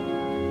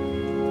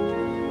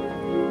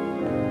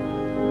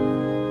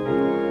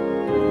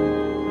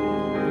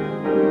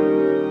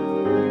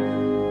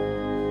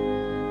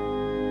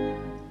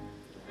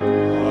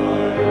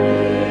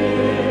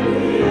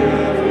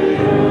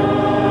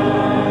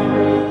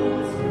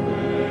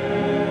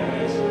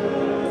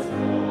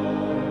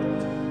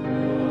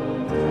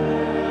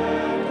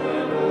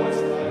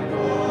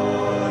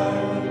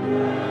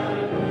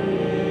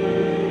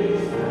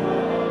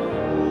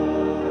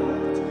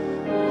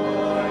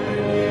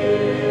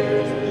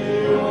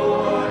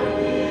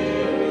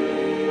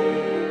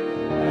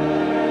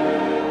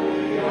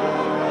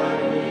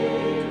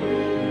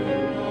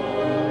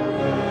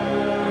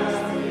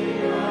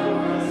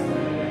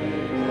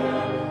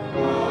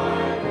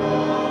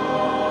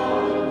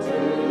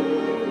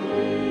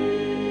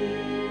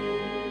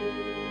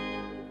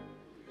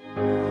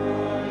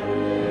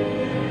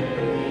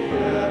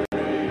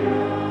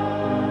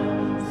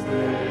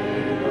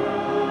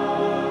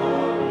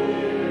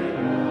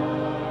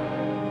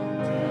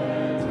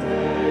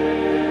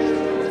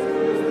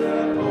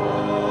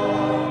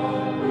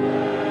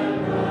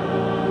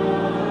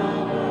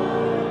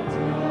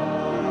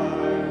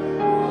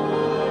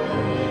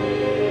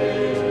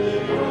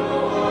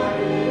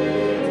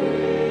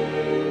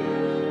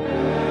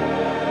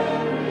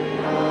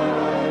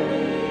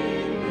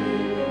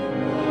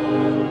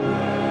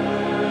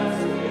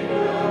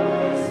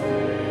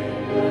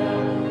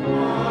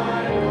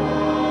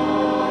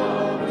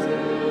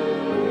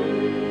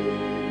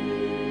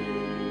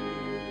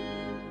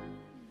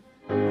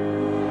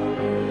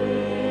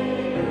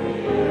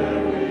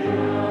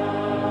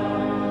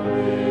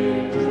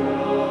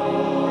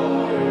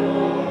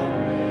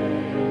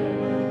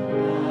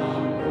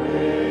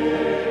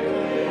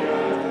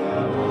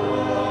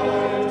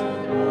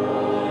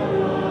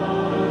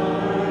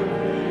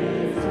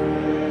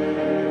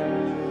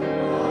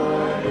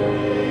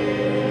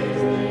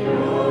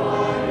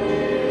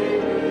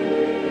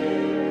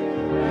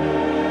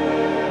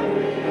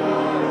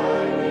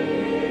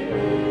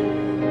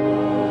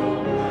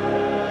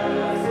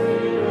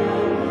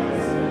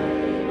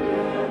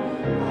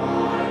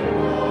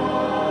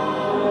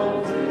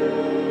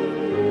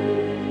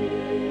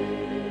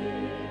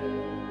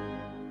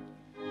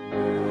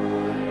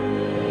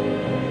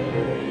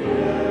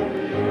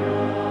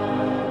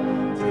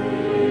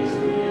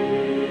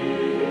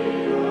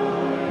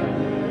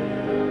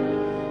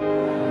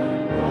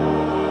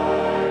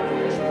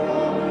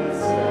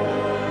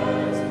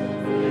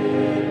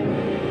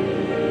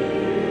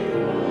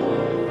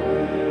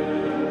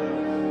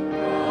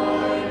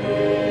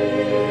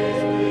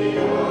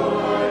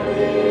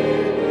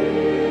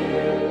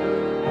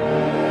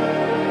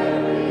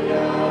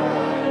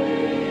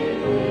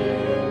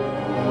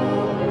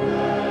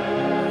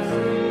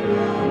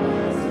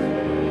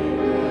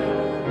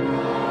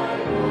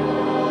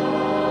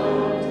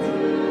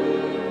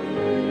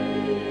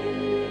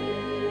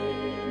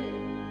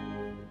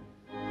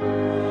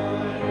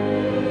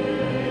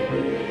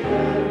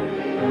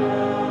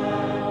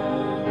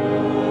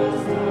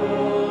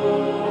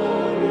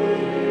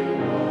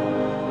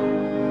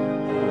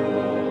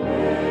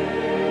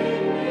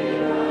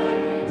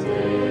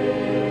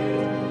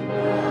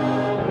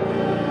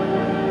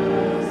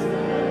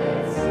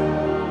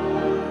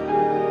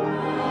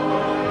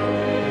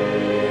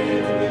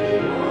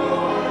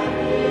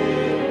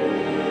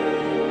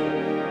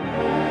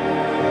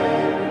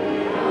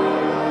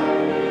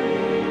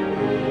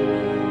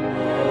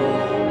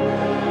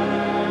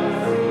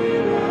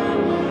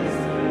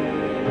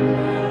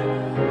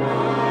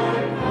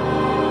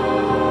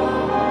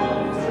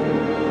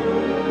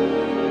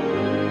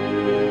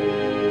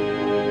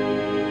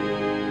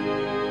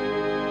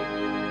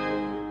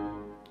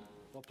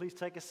please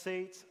take a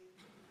seat.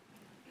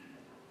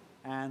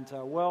 And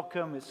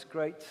welcome. It's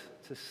great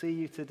to see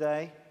you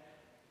today.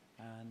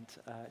 And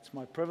it's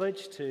my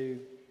privilege to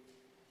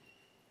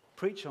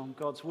preach on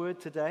God's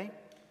Word today.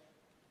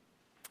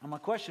 And my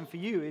question for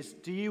you is,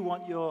 do you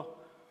want your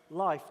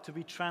life to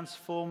be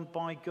transformed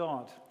by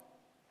God?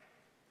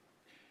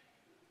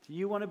 Do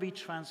you want to be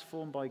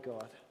transformed by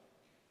God?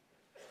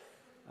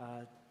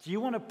 Do you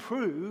want to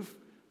prove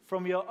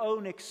from your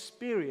own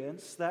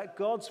experience that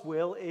God's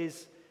will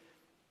is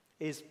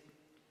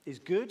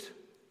good,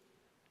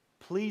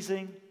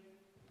 pleasing,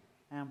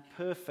 and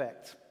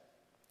perfect?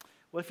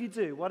 Well, if you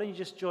do, why don't you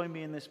just join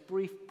me in this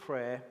brief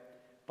prayer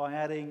by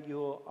adding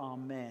your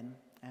amen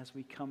as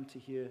we come to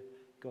hear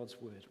God's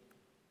word.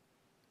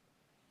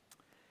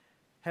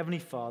 Heavenly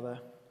Father,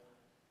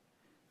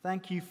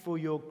 thank you for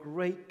your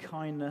great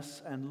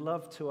kindness and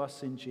love to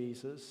us in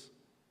Jesus.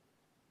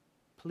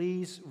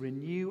 Please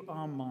renew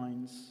our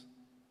minds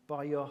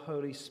by your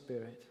Holy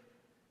Spirit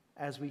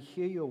as we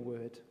hear your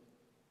word.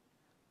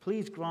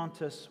 Please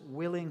grant us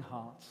willing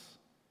hearts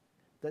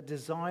that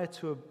desire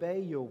to obey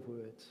your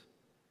words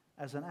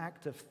as an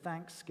act of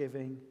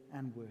thanksgiving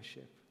and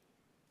worship.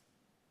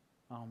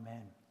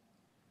 Amen.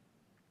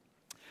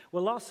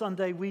 Well, last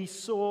Sunday we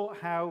saw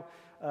how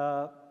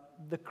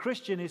the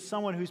Christian is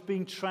someone who's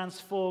being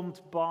transformed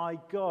by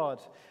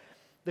God.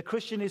 The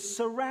Christian is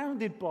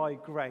surrounded by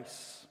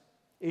grace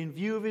in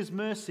view of his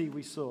mercy,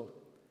 we saw.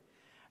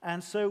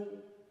 And so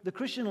the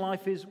Christian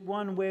life is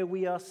one where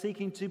we are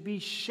seeking to be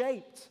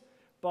shaped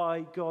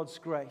by God's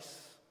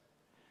grace.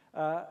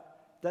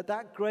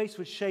 That grace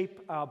would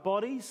shape our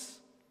bodies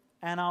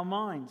and our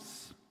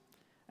minds.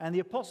 And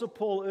the Apostle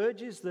Paul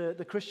urges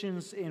the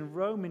Christians in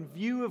Rome, in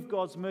view of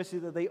God's mercy,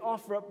 that they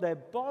offer up their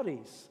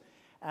bodies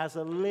as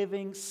a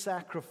living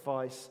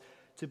sacrifice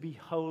to be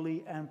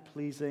holy and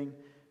pleasing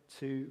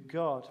to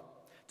God.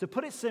 To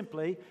put it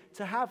simply,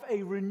 to have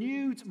a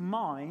renewed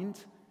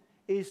mind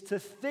is to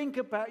think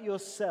about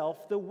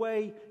yourself the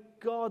way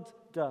God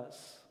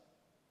does,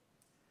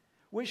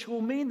 which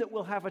will mean that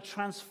we'll have a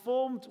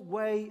transformed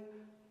way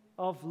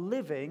of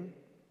living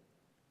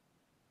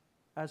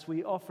as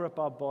we offer up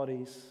our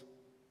bodies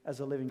as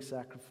a living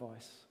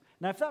sacrifice.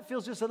 Now, if that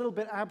feels just a little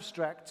bit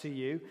abstract to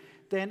you,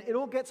 then it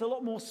all gets a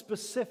lot more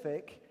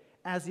specific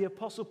as the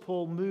Apostle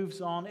Paul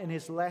moves on in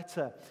his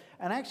letter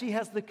and actually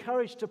has the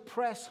courage to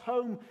press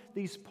home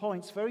these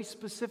points very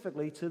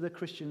specifically to the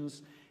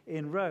Christians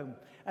in Rome.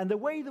 And the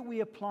way that we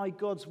apply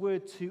God's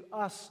word to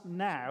us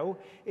now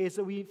is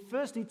that we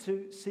first need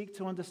to seek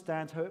to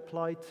understand how it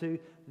applied to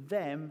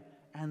them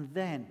and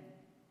then.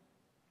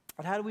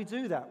 And how do we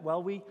do that?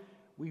 Well, we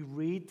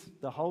read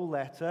the whole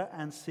letter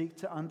and seek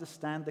to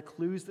understand the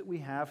clues that we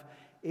have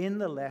in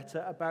the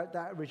letter about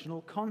that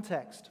original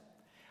context.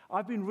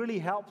 I've been really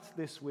helped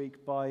this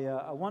week by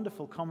a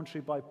wonderful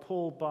commentary by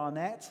Paul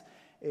Barnett.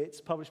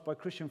 It's published by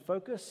Christian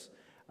Focus.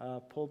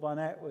 Paul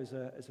Barnett is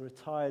a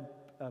retired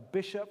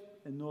bishop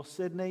in North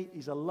Sydney.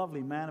 He's a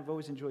lovely man. I've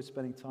always enjoyed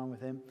spending time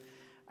with him.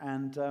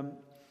 And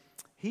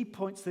he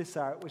points this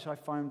out, which I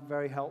find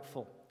very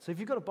helpful. So if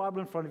you've got a Bible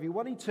in front of you,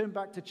 why don't you turn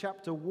back to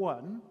chapter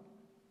 1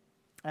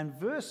 and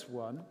verse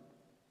 1,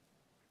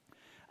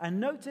 and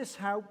notice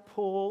how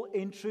Paul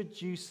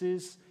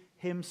introduces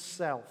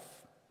himself.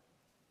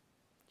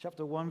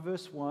 Chapter 1,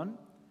 verse 1,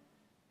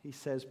 he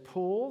says,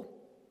 Paul,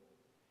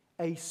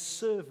 a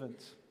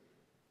servant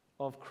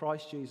of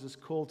Christ Jesus,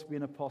 called to be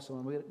an apostle.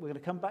 And we're going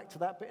to come back to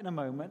that bit in a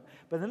moment.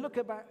 But then look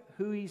about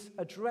who he's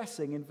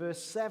addressing in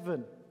verse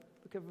 7.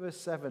 Look at verse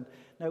 7.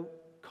 Now,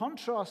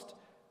 contrast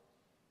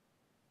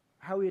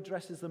how he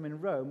addresses them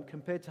in Rome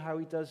compared to how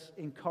he does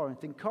in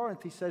Corinth. In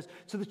Corinth, he says,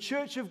 to the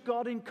church of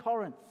God in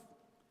Corinth.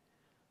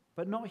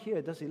 But not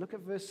here, does he? Look at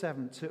verse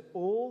 7. To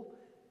all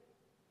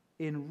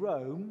in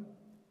Rome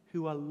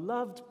who are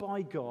loved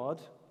by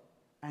God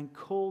and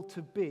called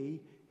to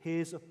be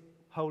his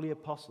holy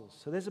apostles.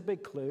 So there's a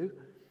big clue.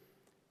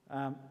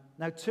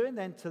 Now turn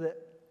then to the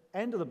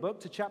end of the book,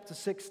 to chapter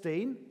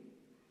 16.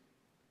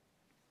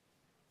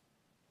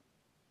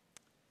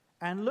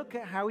 And look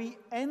at how he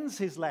ends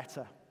his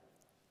letter.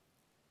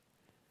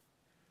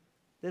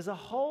 There's a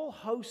whole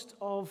host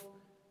of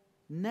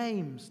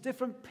names,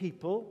 different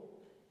people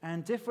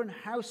and different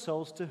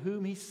households to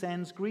whom he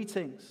sends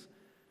greetings.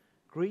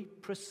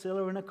 Greet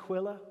Priscilla and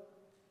Aquila.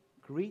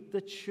 Greet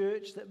the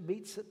church that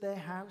meets at their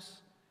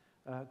house.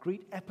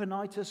 Greet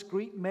Epaphras.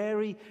 Greet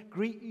Mary.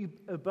 Greet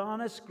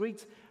Urbanus.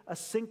 Greet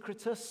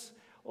Asyncritus.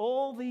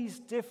 All these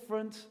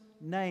different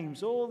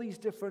names, all these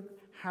different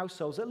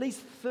households, at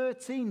least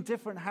 13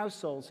 different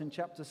households in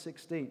chapter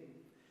 16.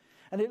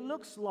 And it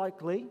looks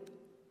likely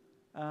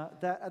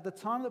that at the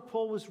time that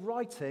Paul was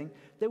writing,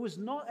 there was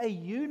not a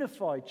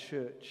unified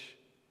church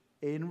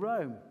in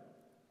Rome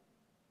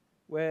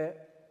where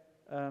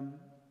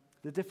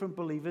the different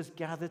believers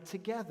gathered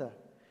together.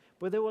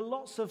 But there were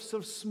lots of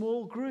sort of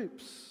small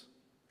groups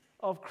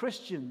of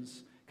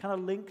Christians kind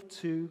of linked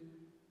to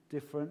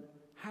different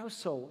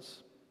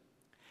households.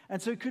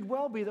 And so it could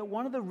well be that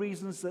one of the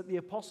reasons that the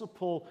Apostle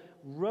Paul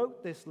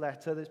wrote this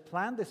letter,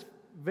 planned this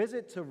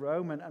visit to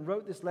Rome and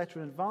wrote this letter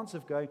in advance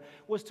of going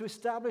was to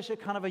establish a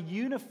kind of a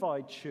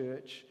unified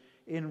church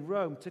in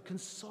Rome, to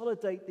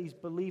consolidate these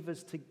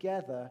believers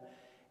together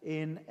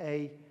in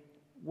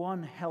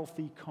one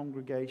healthy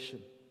congregation.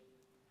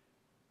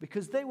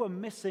 Because they were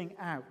missing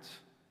out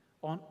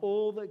on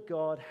all that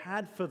God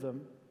had for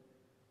them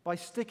by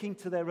sticking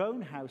to their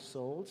own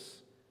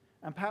households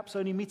and perhaps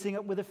only meeting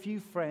up with a few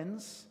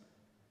friends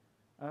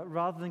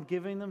rather than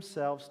giving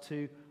themselves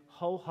to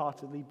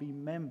wholeheartedly be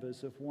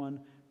members of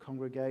one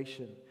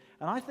congregation.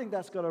 And I think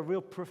that's got a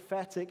real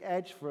prophetic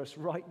edge for us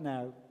right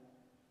now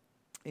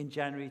in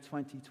January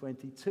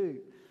 2022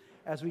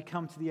 as we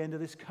come to the end of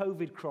this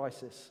COVID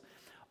crisis.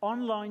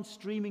 Online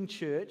streaming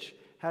church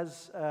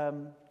has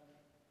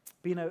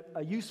been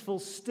a useful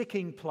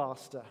sticking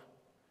plaster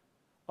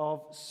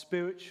of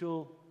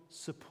spiritual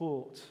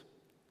support.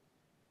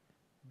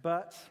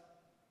 But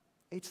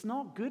it's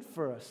not good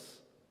for us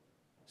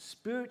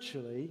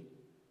spiritually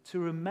to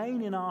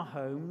remain in our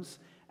homes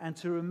and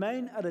to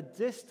remain at a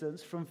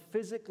distance from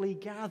physically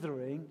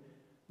gathering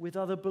with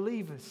other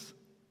believers.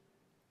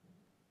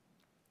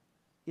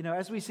 You know,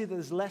 as we see that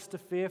there's less to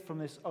fear from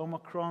this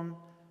Omicron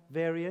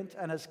variant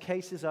and as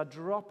cases are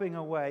dropping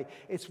away,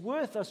 it's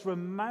worth us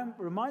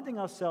reminding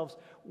ourselves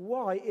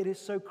why it is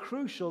so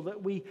crucial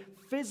that we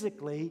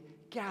physically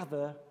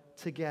gather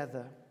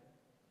together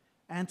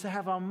and to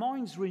have our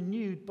minds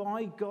renewed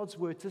by God's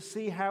word to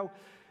see how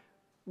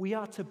we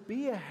are to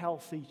be a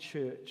healthy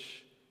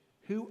church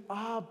who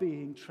are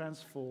being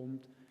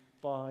transformed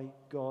by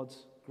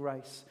God's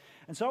grace.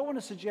 And so I want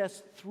to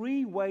suggest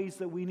 3 ways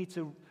that we need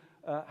to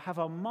have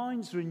our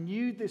minds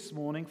renewed this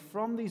morning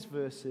from these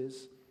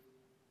verses.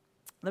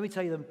 Let me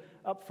tell you them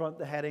up front,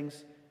 the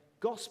headings.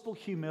 Gospel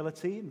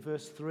humility in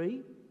verse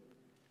 3,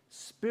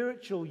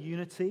 spiritual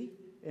unity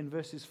in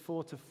verses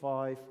 4 to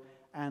 5,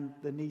 and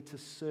the need to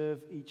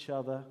serve each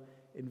other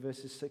in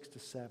verses 6 to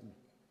 7.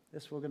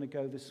 That's where we're going to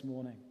go this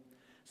morning.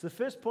 So the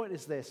first point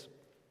is this.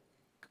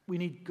 We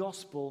need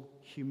gospel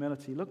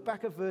humility. Look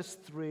back at verse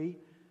 3,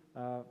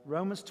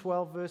 Romans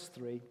 12, verse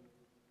 3.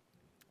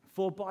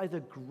 For by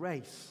the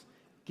grace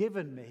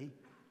given me,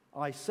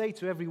 I say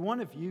to every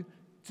one of you,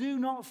 do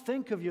not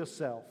think of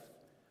yourself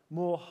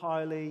more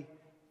highly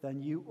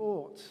than you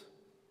ought,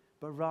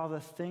 but rather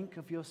think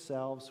of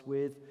yourselves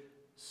with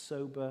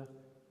sober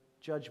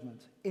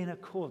judgment, in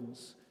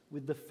accordance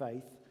with the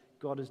faith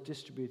God has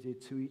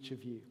distributed to each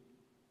of you.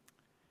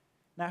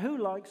 Now, who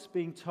likes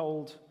being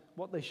told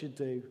what they should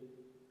do?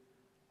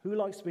 Who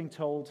likes being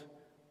told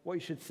what you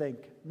should think?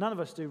 None of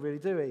us do, really,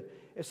 do we?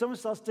 If someone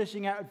starts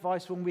dishing out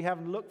advice when we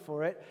haven't looked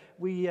for it,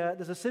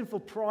 there's a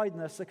sinful pride in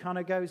us that kind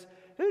of goes,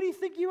 who do you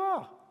think you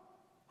are?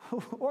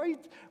 Why are you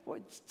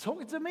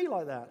talking to me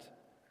like that?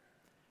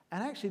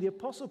 And actually, the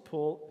Apostle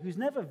Paul, who's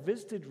never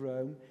visited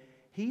Rome,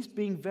 he's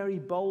being very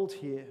bold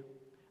here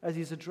as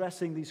he's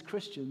addressing these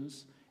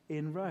Christians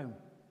in Rome.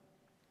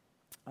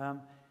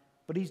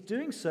 But he's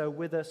doing so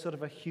with a sort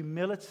of a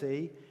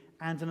humility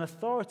and an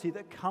authority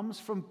that comes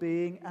from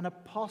being an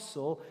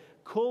apostle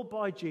called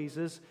by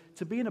Jesus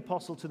to be an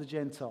apostle to the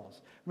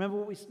Gentiles. Remember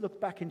what we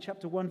looked back in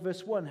chapter 1,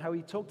 verse 1, how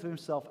he talked to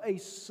himself, a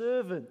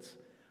servant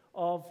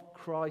of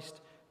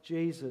Christ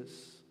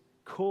Jesus,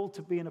 called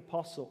to be an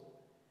apostle.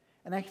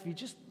 And actually, if you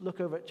just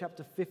look over at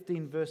chapter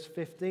 15, verse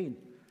 15,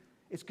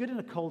 it's good in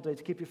a cold day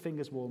to keep your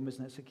fingers warm,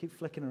 isn't it? So keep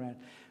flicking around.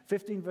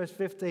 15, verse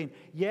 15,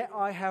 yet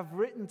I have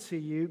written to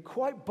you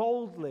quite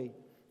boldly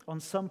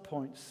on some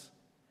points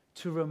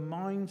to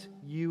remind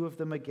you of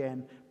them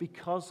again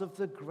because of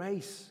the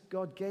grace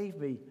God gave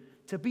me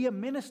to be a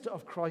minister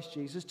of Christ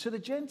Jesus to the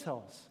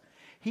Gentiles.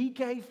 He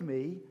gave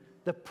me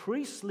the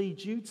priestly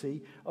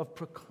duty of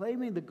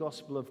proclaiming the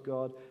gospel of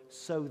God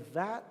so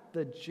that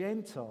the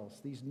Gentiles,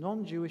 these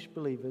non-Jewish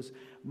believers,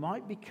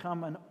 might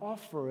become an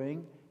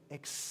offering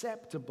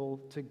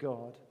acceptable to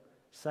God,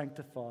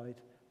 sanctified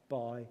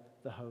by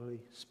the Holy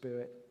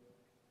Spirit.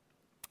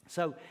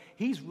 So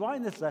he's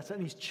writing this letter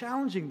and he's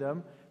challenging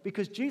them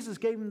because Jesus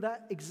gave him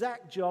that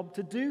exact job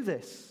to do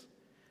this,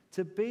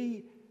 to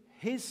be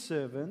his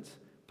servant,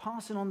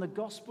 passing on the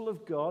gospel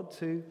of God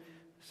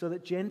so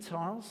that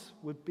Gentiles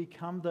would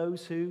become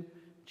those who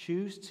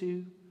choose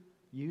to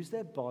use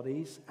their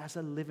bodies as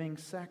a living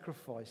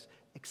sacrifice,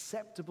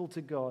 acceptable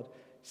to God,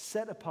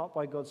 set apart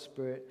by God's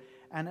Spirit.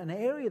 And an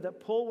area that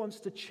Paul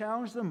wants to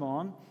challenge them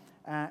on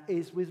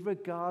is with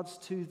regards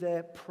to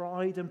their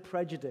pride and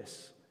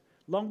prejudice.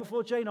 Long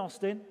before Jane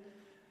Austen,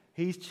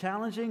 he's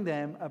challenging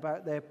them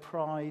about their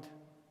pride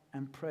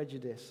and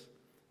prejudice.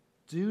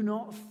 Do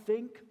not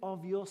think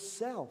of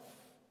yourself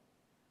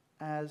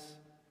as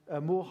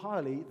more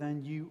highly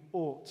than you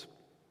ought.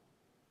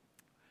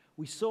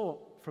 We saw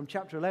from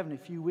chapter 11 a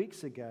few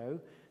weeks ago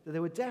that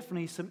there were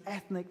definitely some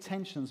ethnic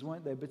tensions,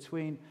 weren't there,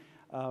 between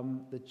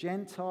the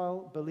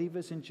Gentile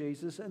believers in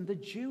Jesus and the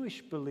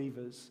Jewish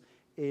believers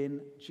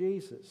in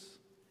Jesus.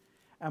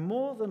 And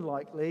more than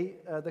likely,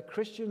 the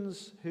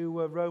Christians who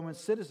were Roman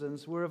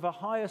citizens were of a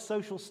higher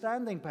social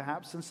standing,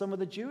 perhaps, than some of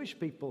the Jewish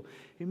people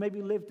who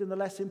maybe lived in the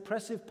less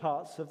impressive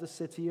parts of the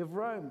city of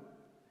Rome.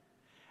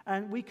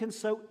 And we can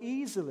so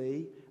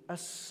easily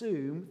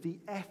assume the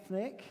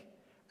ethnic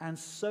and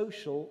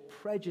social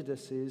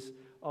prejudices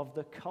of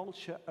the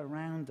culture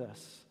around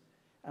us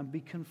and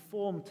be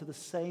conformed to the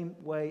same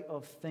way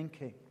of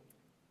thinking.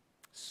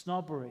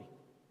 Snobbery,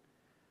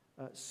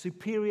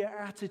 superior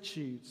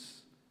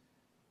attitudes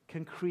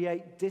can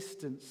create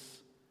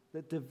distance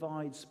that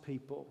divides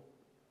people.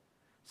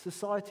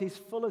 Society is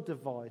full of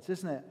divides,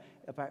 isn't it?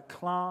 About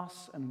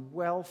class and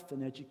wealth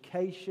and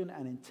education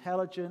and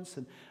intelligence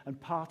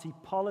and party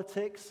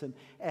politics and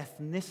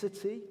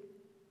ethnicity.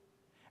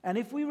 And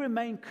if we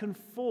remain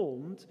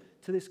conformed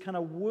to this kind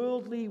of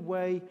worldly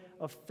way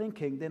of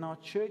thinking, then our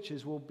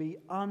churches will be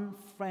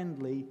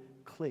unfriendly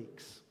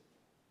cliques.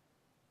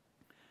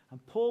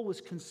 And Paul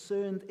was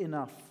concerned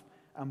enough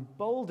and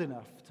bold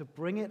enough to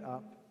bring it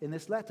up in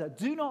this letter.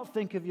 Do not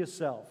think of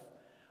yourself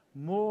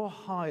more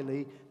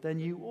highly than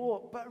you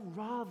ought, but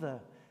rather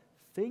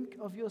think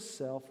of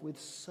yourself with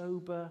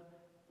sober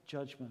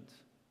judgment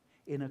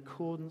in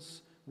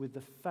accordance with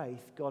the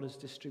faith God has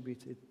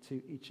distributed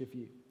to each of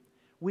you.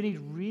 We need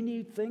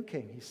renewed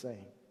thinking, he's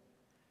saying.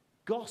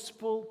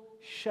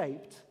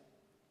 Gospel-shaped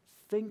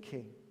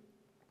thinking.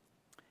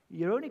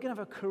 You're only going to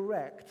have a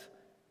correct,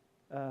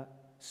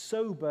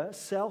 sober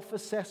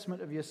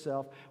self-assessment of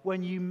yourself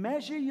when you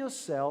measure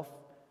yourself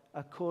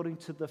according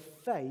to the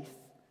faith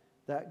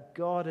that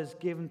God has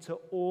given to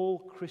all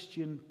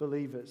Christian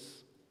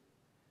believers.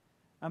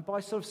 And by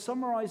sort of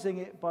summarizing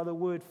it by the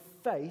word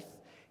faith,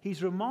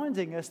 he's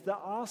reminding us that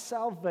our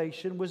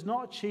salvation was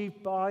not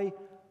achieved by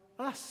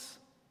us,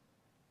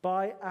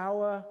 by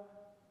our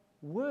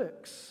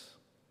works.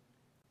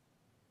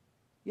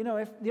 You know,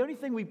 if the only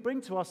thing we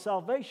bring to our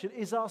salvation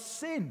is our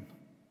sin,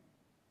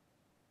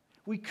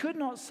 we could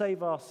not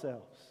save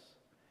ourselves.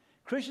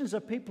 Christians are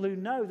people who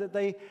know that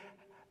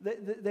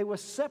they were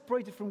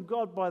separated from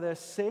God by their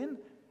sin.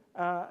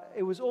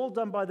 It was all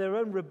done by their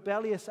own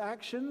rebellious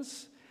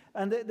actions.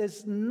 And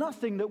there's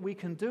nothing that we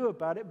can do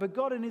about it. But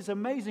God in his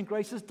amazing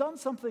grace has done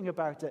something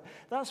about it.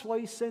 That's why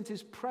he sent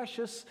his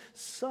precious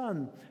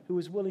Son, who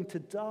was willing to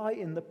die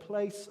in the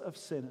place of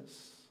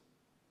sinners,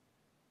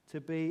 to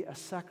be a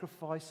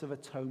sacrifice of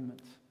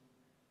atonement,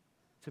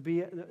 to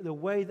be the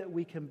way that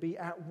we can be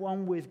at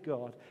one with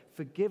God,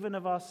 forgiven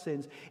of our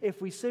sins,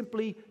 if we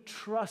simply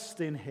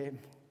trust in him.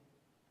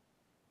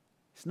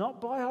 It's not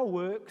by our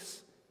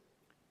works.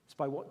 It's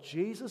by what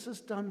Jesus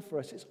has done for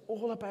us. It's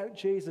all about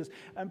Jesus.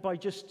 And by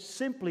just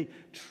simply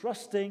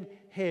trusting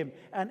him.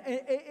 And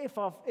if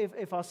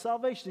our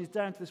salvation is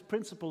down to this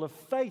principle of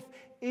faith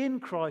in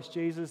Christ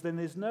Jesus, then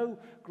there's no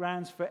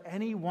grounds for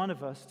any one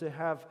of us to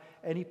have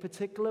any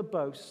particular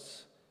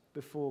boasts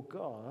before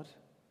God.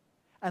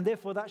 And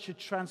therefore that should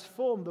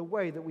transform the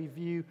way that we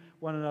view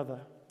one another.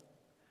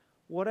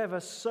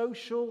 Whatever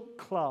social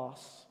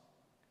class,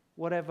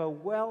 whatever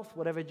wealth,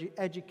 whatever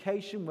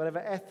education, whatever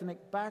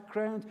ethnic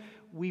background,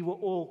 we were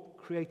all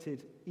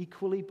created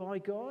equally by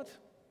God.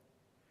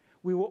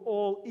 We were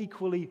all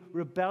equally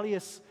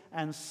rebellious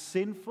and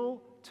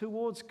sinful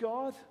towards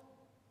God.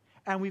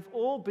 And we've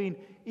all been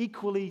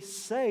equally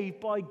saved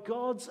by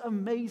God's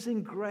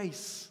amazing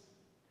grace.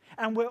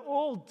 And we're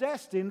all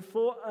destined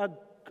for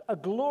a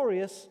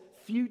glorious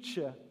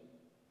future.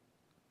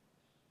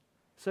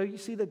 So you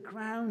see, the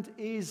ground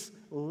is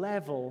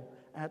level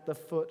at the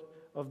foot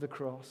of the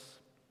cross.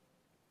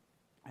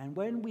 And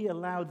when we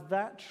allow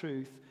that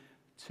truth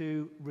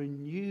to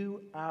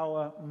renew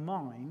our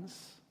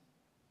minds,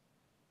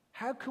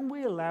 how can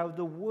we allow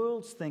the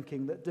world's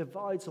thinking that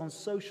divides on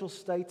social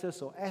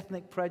status or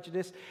ethnic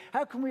prejudice,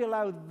 how can we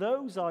allow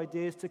those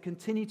ideas to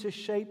continue to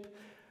shape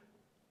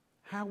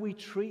how we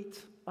treat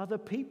other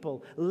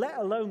people, let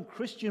alone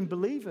Christian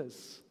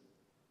believers?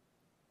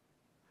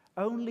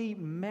 Only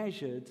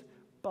measured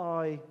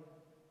by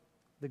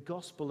the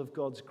gospel of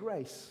God's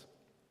grace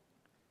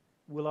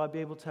will I be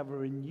able to have a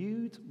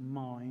renewed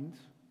mind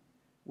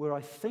where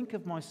I think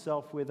of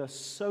myself with a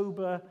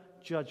sober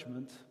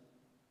judgment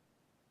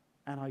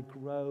and I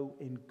grow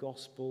in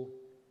gospel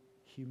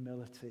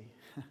humility.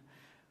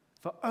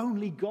 For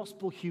only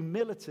gospel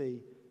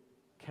humility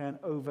can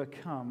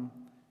overcome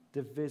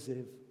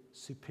divisive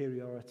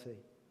superiority.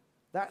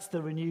 That's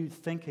the renewed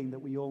thinking that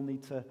we all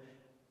need to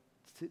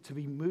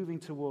be moving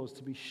towards,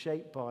 to be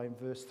shaped by in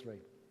verse 3.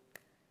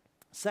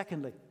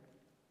 Secondly,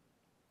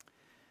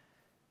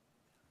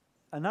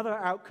 another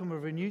outcome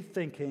of renewed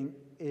thinking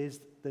is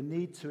the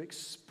need to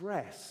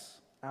express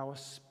our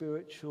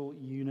spiritual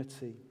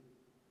unity.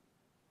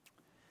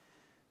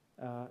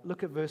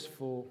 Look at verse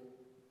 4.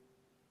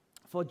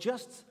 For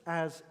just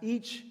as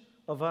each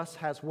of us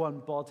has one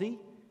body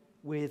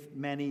with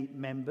many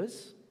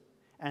members,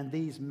 and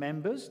these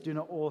members do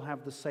not all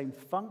have the same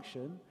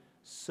function,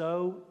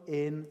 so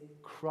in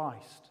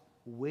Christ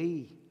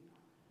we,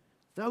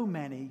 though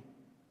many,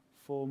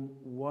 form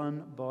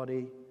one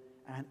body,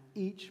 and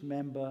each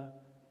member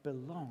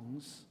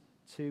belongs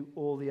to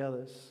all the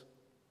others.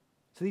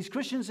 So these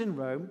Christians in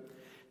Rome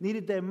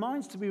needed their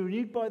minds to be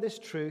renewed by this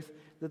truth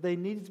that they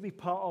needed to be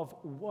part of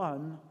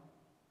one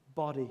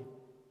body.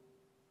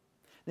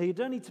 Now, you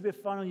don't need to be a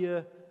final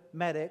year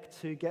medic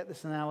to get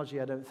this analogy,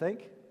 I don't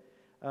think.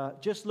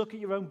 Just look at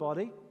your own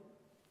body.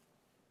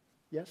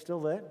 Yeah,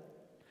 still there.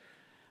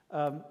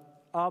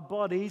 Our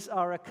bodies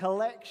are a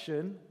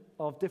collection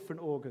of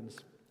different organs.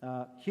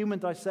 Human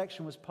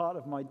dissection was part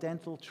of my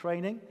dental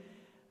training,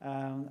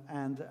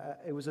 and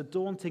it was a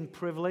daunting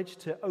privilege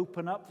to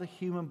open up the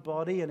human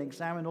body and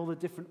examine all the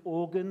different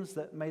organs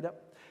that made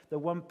up the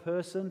one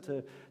person,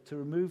 to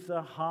remove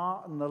the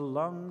heart and the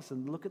lungs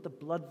and look at the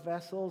blood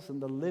vessels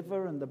and the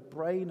liver and the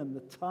brain and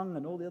the tongue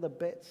and all the other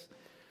bits.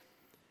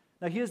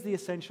 Now, here's the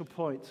essential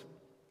point.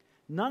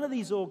 None of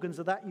these organs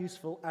are that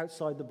useful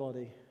outside the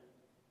body.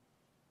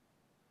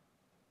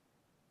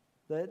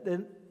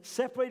 They're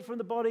separated from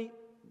the body,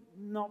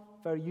 not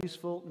very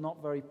useful,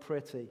 not very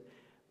pretty.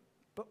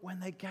 But when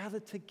they gather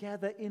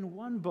together in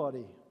one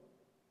body,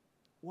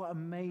 what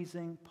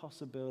amazing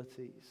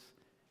possibilities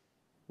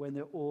when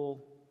they're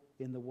all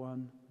in the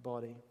one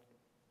body.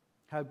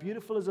 How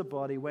beautiful is a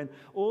body when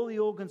all the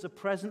organs are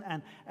present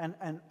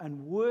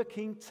and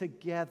working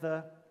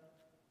together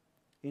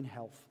in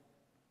health.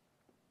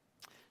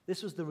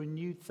 This was the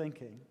renewed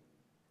thinking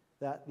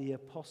that the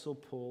Apostle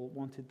Paul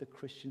wanted the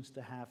Christians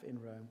to have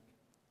in Rome.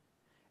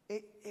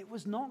 It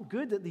was not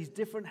good that these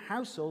different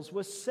households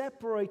were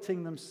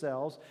separating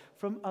themselves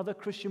from other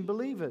Christian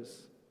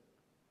believers.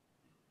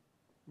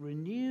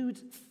 Renewed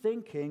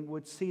thinking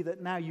would see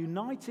that now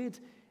united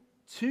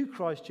to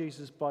Christ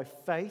Jesus by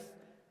faith,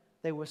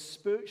 they were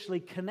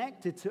spiritually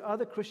connected to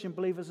other Christian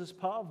believers as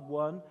part of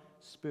one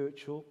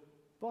spiritual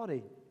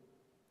body.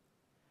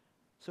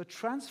 So a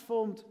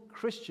transformed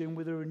Christian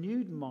with a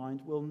renewed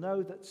mind will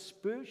know that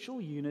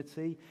spiritual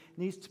unity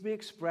needs to be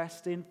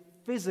expressed in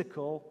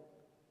physical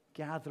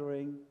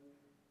gathering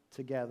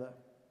together.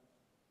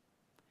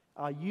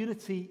 Our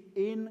unity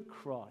in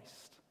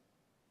Christ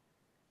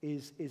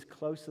is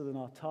closer than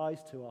our ties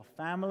to our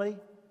family,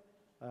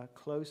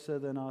 closer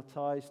than our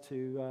ties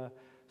to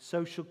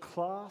social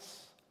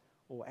class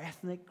or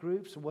ethnic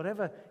groups, or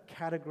whatever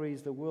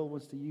categories the world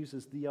wants to use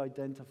as the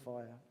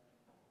identifier.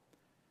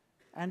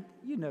 And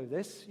you know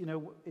this,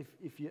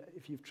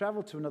 if you've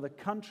traveled to another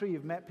country,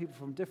 you've met people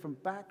from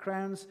different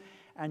backgrounds,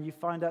 and you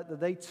find out that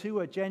they too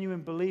are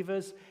genuine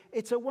believers,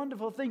 it's a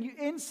wonderful thing. You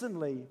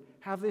instantly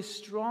have this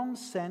strong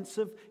sense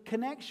of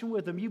connection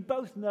with them. You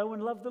both know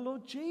and love the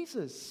Lord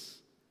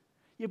Jesus.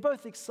 You're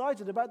both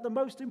excited about the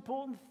most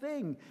important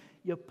thing.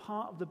 You're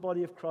part of the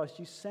body of Christ.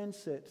 You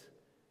sense it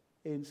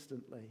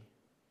instantly.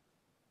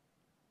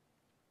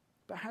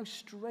 But how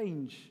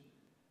strange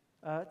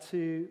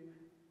to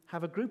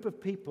have a group of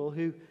people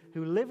who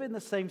live in the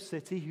same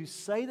city, who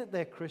say that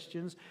they're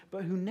Christians,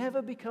 but who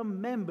never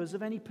become members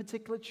of any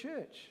particular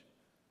church.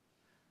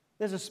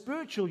 There's a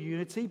spiritual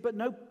unity, but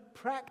no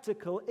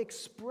practical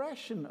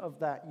expression of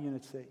that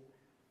unity.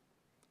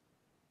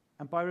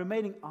 And by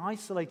remaining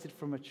isolated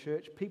from a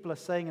church, people are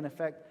saying, in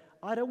effect,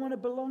 I don't want to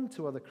belong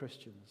to other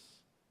Christians.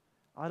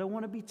 I don't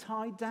want to be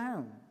tied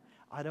down.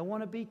 I don't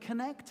want to be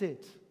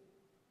connected.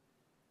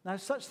 Now,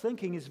 such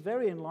thinking is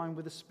very in line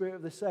with the spirit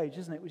of this age,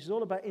 isn't it? Which is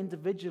all about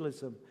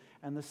individualism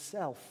and the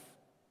self.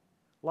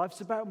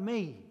 Life's about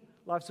me.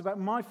 Life's about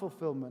my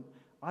fulfillment.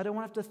 I don't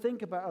want to have to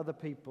think about other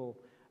people.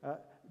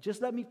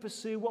 Just let me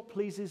pursue what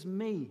pleases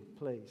me,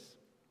 please.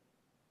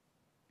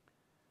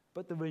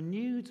 But the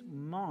renewed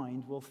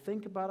mind will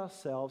think about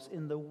ourselves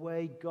in the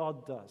way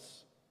God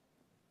does.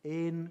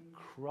 In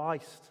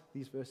Christ,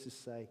 these verses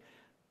say,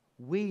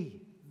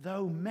 we,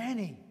 though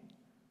many,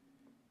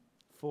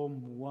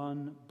 form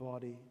one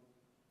body,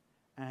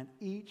 and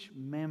each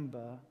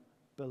member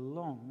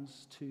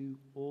belongs to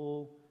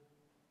all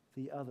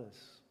the others.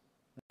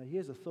 Now,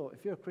 here's a thought.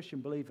 If you're a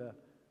Christian believer,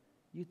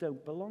 you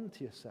don't belong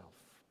to yourself.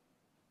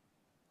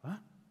 Huh?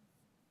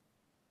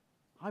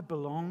 I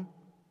belong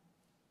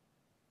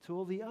to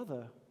all the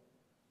other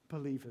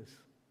believers.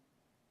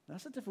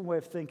 That's a different way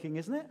of thinking,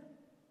 isn't it?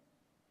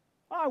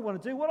 I want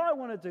to do what I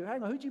want to do.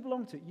 Hang on, who do you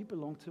belong to? You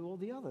belong to all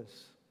the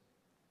others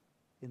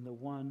in the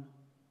one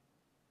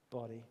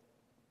body.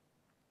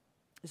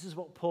 This is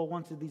what Paul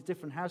wanted these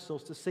different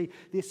households to see.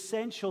 The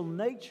essential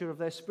nature of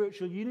their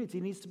spiritual unity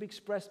needs to be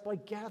expressed by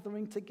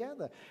gathering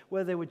together.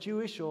 Whether they were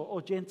Jewish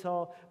or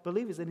Gentile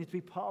believers, they need to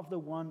be part of the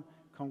one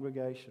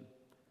congregation.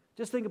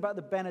 Just think about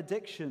the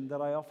benediction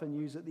that I often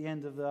use at the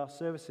end of our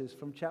services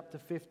from chapter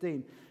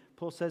 15.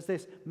 Paul says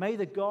this, may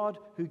the God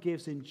who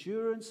gives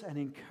endurance and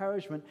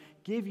encouragement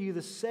give you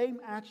the same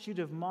attitude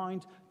of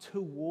mind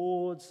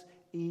towards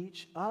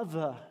each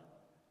other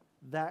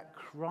that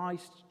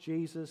Christ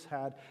Jesus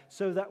had,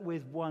 so that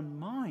with one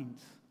mind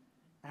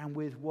and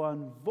with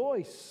one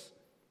voice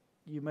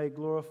you may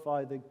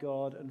glorify the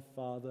God and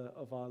Father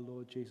of our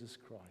Lord Jesus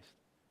Christ.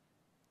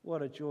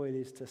 What a joy it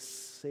is to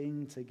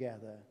sing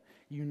together,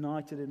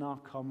 united in our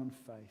common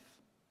faith.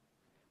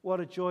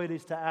 What a joy it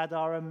is to add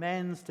our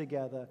amens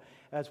together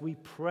as we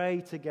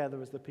pray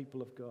together as the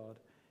people of God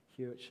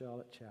here at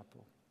Charlotte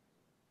Chapel.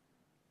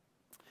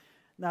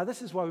 Now,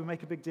 this is why we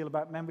make a big deal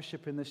about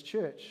membership in this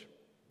church.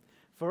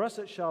 For us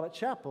at Charlotte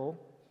Chapel,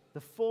 the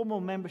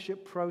formal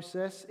membership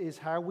process is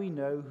how we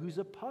know who's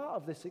a part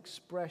of this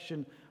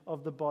expression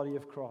of the body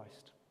of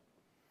Christ.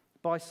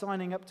 By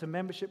signing up to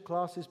membership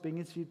classes, being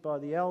interviewed by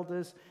the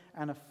elders,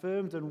 and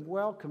affirmed and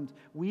welcomed,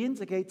 we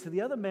indicate to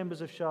the other members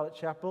of Charlotte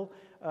Chapel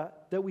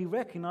that we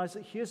recognize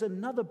that here's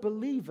another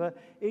believer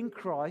in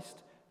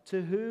Christ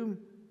to whom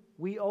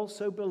we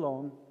also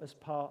belong as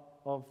part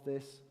of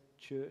this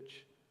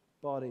church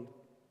body.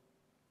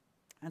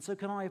 And so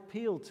can I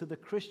appeal to the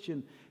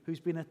Christian who's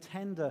been a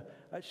tender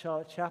at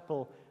Charlotte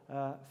Chapel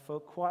for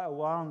quite a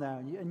while now,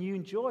 and you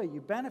enjoy it, you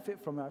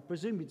benefit from it. I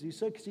presume you do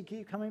so because you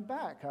keep coming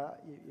back.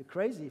 You're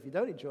crazy if you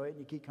don't enjoy it and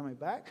you keep coming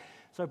back.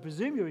 So I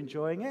presume you're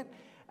enjoying it.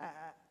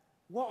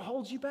 What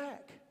holds you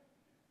back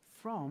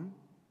from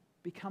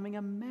becoming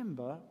a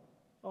member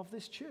of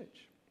this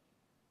church?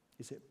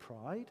 Is it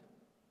pride?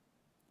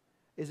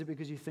 Is it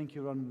because you think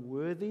you're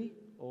unworthy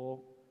or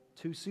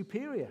too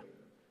superior?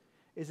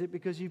 Is it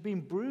because you've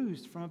been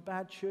bruised from a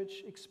bad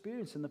church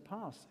experience in the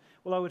past?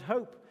 Well, I would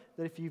hope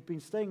that if you've been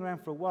staying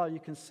around for a while, you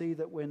can see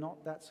that we're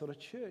not that sort of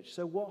church.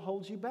 So what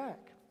holds you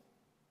back?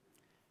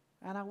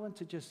 And I want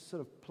to just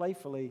sort of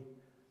playfully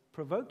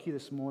provoke you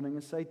this morning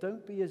and say,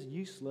 don't be as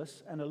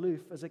useless and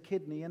aloof as a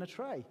kidney in a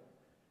tray.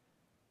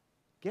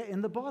 Get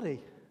in the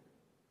body.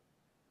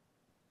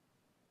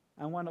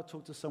 And why not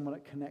talk to someone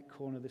at Connect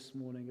Corner this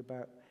morning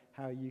about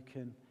how you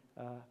can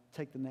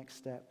take the next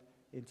step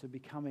into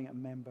becoming a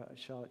member at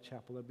Charlotte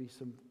Chapel. There'll be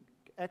some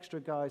extra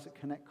guys at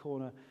Connect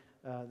Corner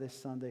this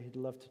Sunday who'd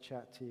love to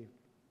chat to you.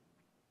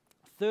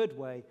 Third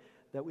way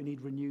that we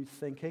need renewed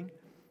thinking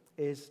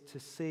is to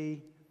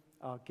see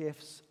our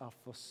gifts are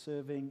for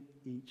serving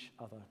each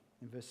other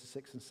in verses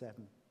 6 and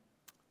 7.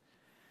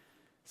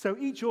 So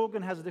each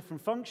organ has a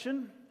different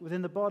function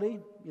within the body.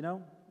 You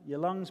know, your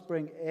lungs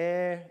bring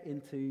air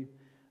into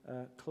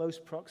close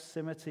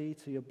proximity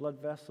to your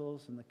blood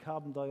vessels, and the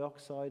carbon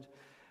dioxide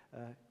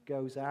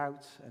goes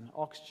out and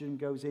oxygen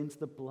goes into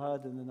the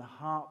blood, and then the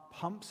heart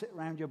pumps it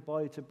around your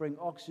body to bring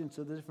oxygen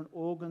to the different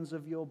organs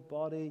of your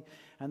body,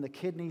 and the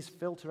kidneys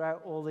filter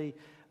out all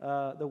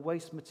the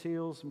waste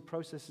materials and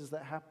processes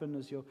that happen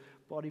as your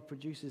body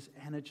produces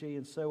energy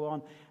and so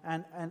on.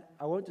 And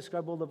I won't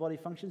describe all the body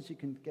functions. You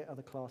can get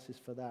other classes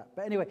for that.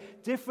 But anyway,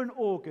 different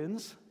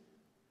organs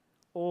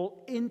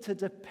all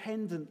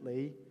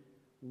interdependently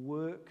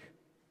work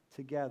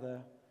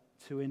together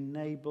to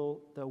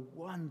enable the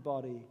one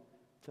body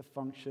to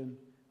function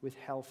with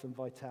health and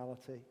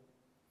vitality.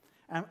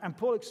 And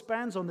Paul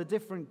expands on the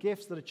different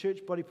gifts that a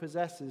church body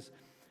possesses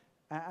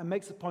and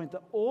makes the point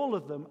that all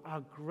of them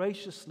are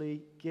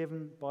graciously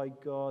given by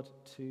God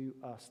to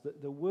us.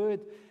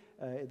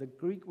 The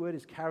Greek word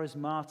is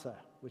charismata,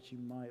 which you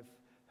might have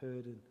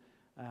heard,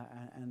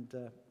 and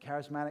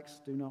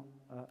charismatics do not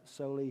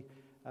solely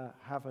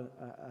have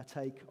a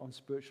take on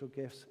spiritual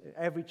gifts.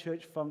 Every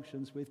church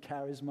functions with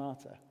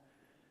charismata.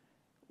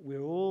 We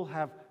all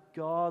have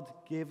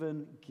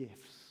God-given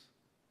gifts.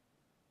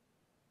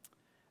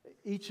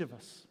 Each of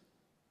us.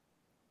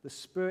 The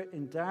Spirit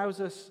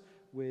endows us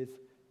with,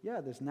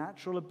 there's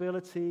natural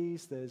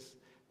abilities,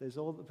 there's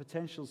all the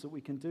potentials that we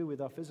can do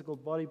with our physical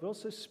body, but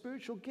also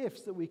spiritual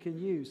gifts that we can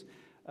use,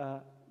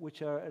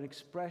 which are an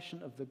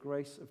expression of the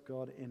grace of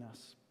God in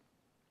us.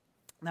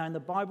 Now, in the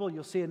Bible,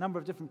 you'll see a number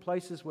of different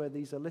places where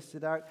these are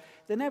listed out.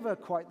 They're never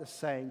quite the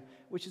same,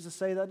 which is to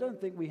say that I don't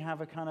think we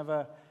have a kind of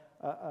a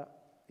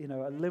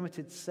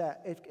limited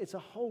set. It's a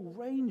whole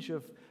range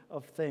of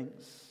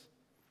things.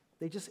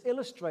 They just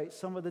illustrate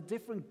some of the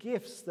different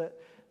gifts that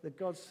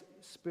God's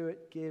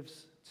Spirit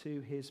gives to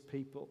his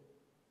people.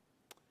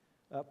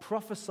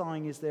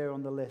 Prophesying is there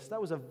on the list. That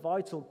was a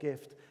vital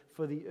gift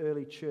for the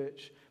early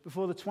church.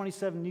 Before the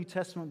 27 New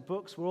Testament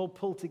books were all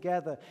pulled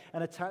together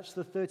and attached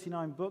to the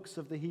 39 books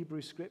of the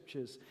Hebrew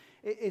Scriptures,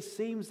 it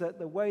seems that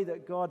the way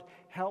that God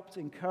helped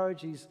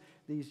encourage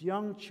these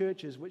young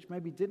churches, which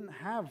maybe didn't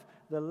have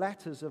the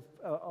letters of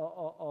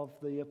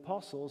the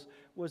apostles,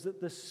 was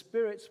that the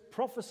spirits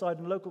prophesied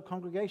in local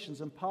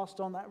congregations and passed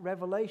on that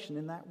revelation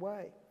in that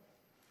way.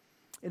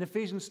 In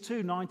Ephesians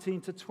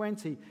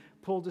 2:19-20,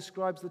 Paul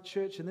describes the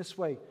church in this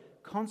way: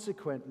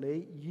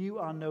 consequently, you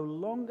are no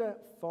longer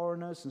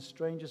foreigners and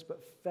strangers,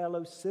 but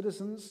fellow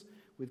citizens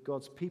with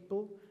God's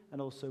people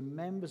and also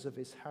members of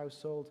his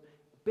household,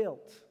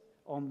 built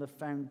on the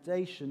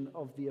foundation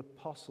of the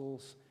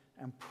apostles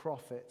and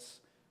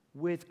prophets,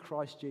 with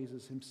Christ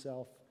Jesus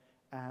himself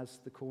as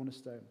the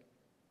cornerstone.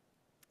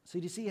 So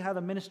do you see how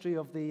the ministry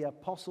of the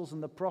apostles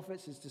and the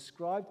prophets is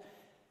described?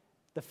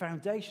 The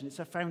foundation. It's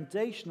a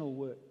foundational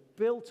work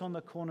built on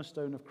the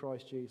cornerstone of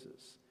Christ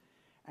Jesus.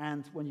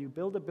 And when you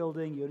build a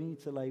building, you only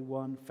need to lay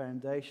one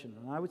foundation.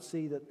 And I would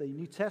see that the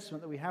New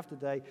Testament that we have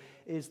today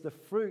is the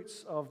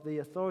fruits of the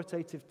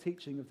authoritative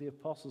teaching of the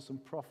apostles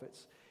and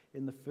prophets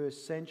in the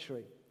first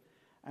century.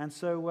 And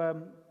so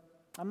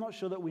I'm not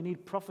sure that we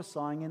need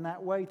prophesying in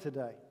that way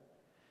today.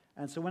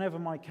 And so whenever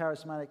my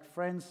charismatic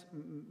friends,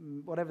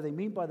 whatever they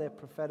mean by their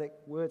prophetic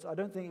words, I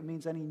don't think it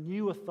means any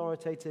new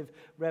authoritative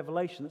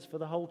revelation that's for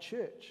the whole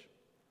church.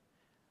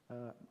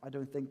 I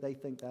don't think they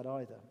think that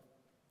either.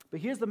 But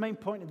here's the main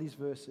point of these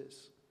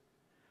verses.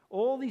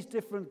 All these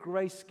different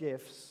grace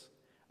gifts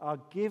are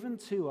given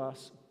to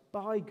us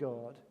by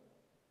God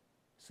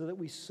so that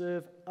we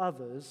serve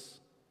others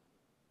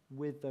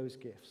with those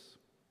gifts.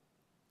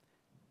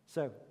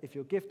 So, if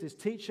your gift is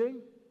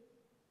teaching,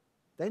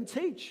 then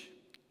teach.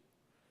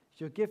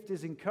 If your gift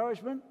is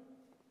encouragement,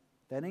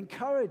 then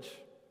encourage.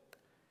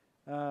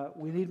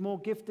 We need more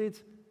gifted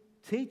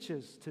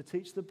teachers to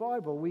teach the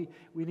Bible. We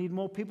need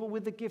more people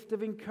with the gift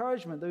of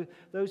encouragement,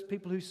 those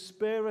people who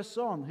spur us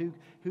on,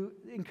 who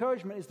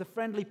encouragement is the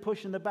friendly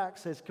push in the back,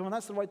 says, come on,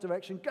 that's the right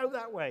direction, go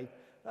that way.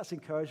 That's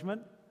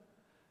encouragement.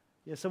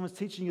 Yeah, someone's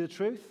teaching you the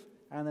truth,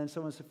 and then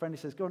someone friendly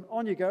says, go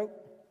on you go.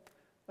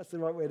 That's the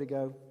right way to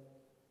go.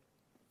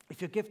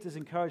 If your gift is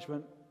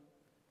encouragement,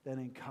 then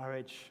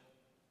encourage.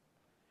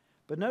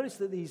 But notice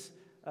that these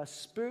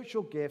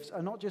spiritual gifts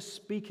are not just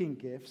speaking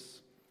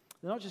gifts.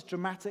 They're not just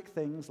dramatic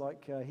things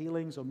like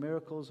healings or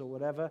miracles or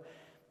whatever.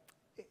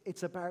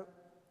 It's about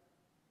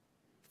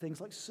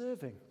things like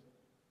serving,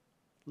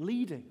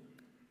 leading,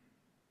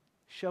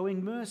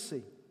 showing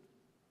mercy.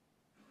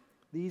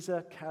 These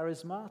are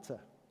charismata,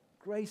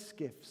 grace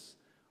gifts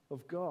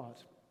of God.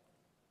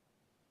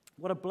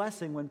 What a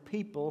blessing when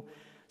people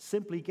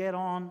simply get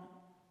on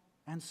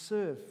and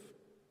serve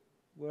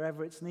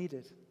wherever it's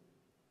needed.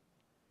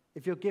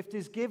 If your gift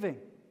is giving,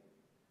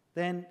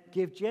 then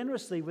give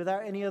generously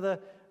without any other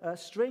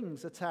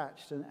strings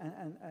attached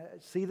and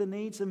see the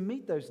needs and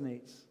meet those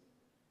needs.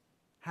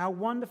 How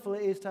wonderful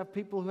it is to have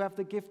people who have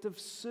the gift of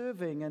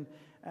serving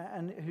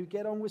and who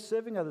get on with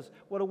serving others.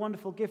 What a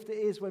wonderful gift it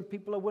is when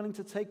people are willing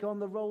to take on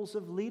the roles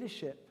of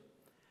leadership.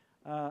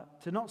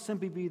 To not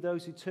simply be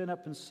those who turn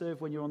up and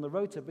serve when you're on the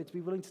rota, but to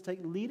be willing to take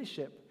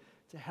leadership,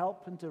 to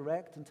help and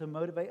direct and to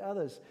motivate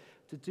others,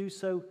 to do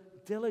so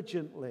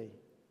diligently.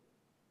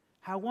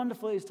 How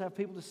wonderful it is to have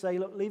people to say,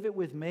 look, leave it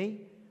with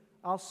me,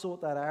 I'll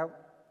sort that out,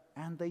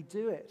 and they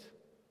do it.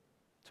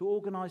 To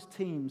organize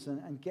teams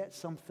and get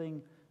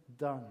something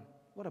done.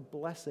 What a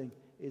blessing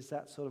is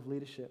that sort of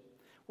leadership.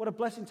 What a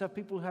blessing to have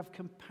people who have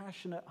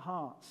compassionate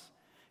hearts,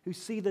 who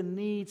see the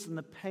needs and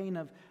the pain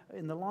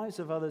in the lives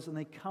of others, and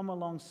they come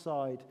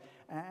alongside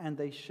and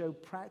they show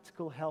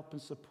practical help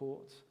and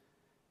support.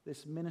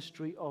 This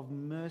ministry of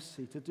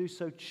mercy, to do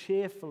so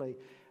cheerfully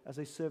as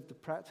they serve the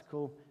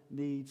practical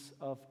needs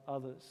of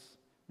others.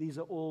 These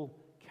are all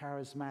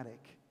charismatic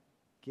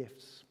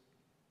gifts.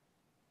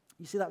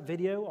 You see that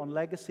video on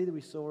legacy that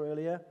we saw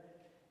earlier?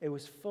 It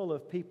was full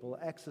of people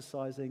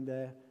exercising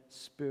their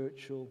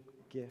spiritual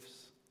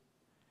gifts.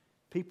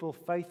 People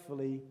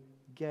faithfully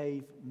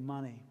gave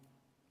money,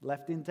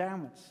 left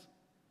endowments,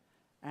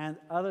 and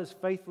others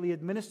faithfully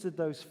administered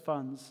those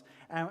funds.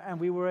 And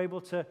we were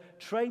able to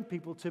train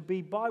people to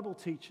be Bible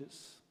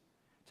teachers,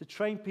 to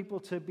train people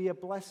to be a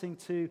blessing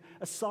to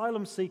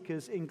asylum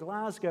seekers in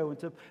Glasgow, and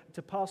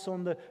to pass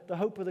on the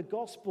hope of the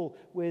gospel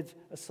with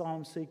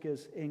asylum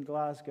seekers in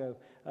Glasgow.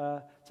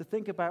 To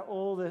think about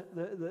all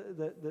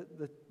the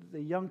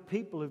young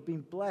people who've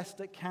been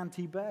blessed at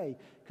Canty Bay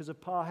because of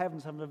Par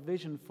Heavens having a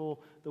vision for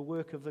the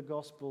work of the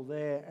gospel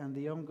there, and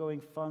the ongoing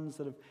funds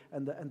that have,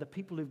 and the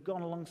people who've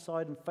gone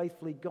alongside and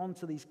faithfully gone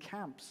to these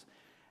camps.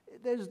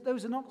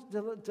 Those are not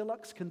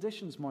deluxe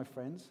conditions, my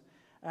friends.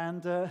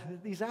 And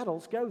these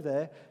adults go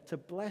there to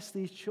bless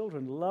these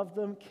children, love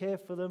them, care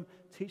for them,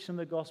 teach them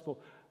the gospel,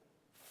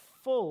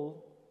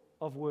 full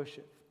of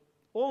worship.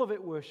 All of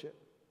it worship.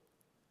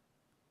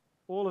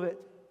 All of it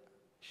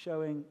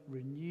showing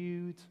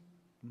renewed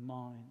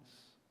minds,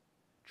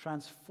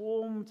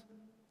 transformed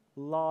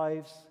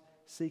lives,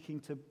 seeking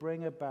to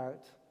bring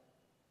about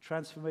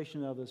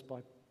transformation in others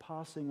by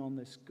passing on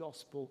this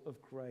gospel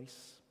of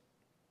grace.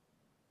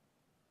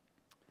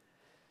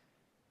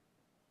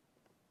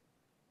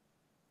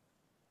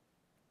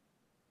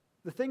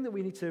 The thing that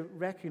we need to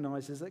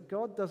recognize is that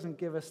God doesn't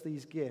give us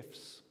these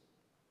gifts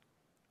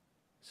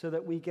so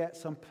that we get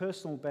some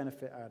personal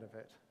benefit out of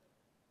it.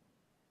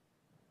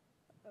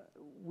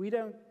 We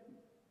don't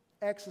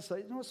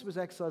exercise, you're not supposed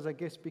to exercise our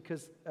gifts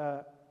because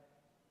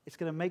it's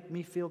going to make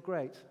me feel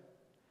great.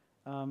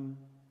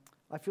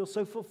 I feel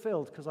so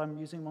fulfilled because I'm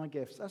using my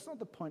gifts. That's not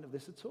the point of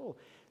this at all.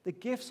 The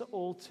gifts are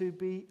all to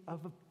be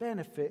of a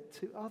benefit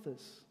to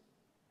others.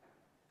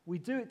 We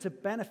do it to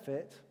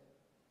benefit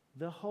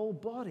the whole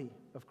body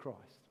of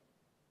Christ.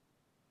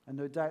 And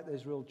no doubt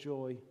there's real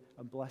joy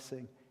and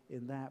blessing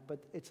in that. But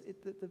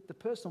the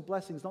personal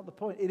blessing is not the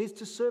point. It is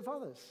to serve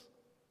others.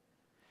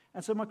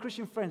 And so my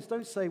Christian friends,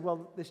 don't say,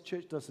 well, this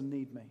church doesn't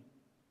need me.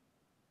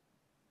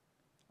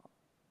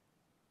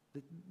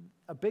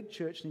 A big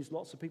church needs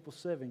lots of people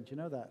serving. Do you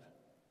know that?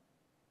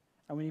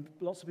 And we need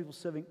lots of people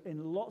serving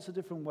in lots of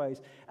different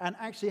ways. And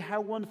actually, how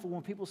wonderful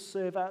when people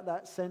serve out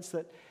that sense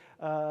that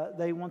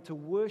they want to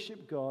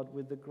worship God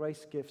with the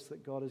grace gifts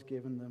that God has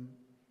given them.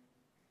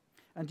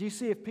 And do you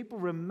see, if people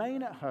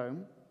remain at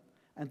home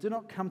and do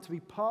not come to be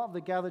part of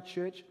the gathered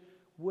church,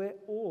 we're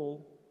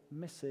all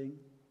missing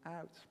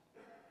out.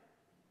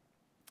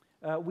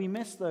 We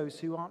miss those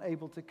who aren't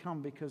able to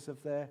come because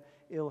of their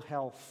ill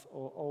health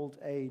or old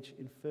age,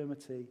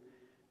 infirmity.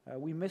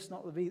 We miss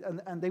not to be,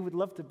 and they would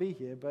love to be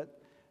here, but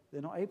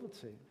they're not able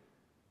to.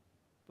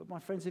 But my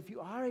friends, if you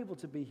are able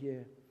to be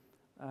here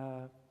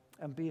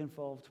and be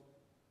involved,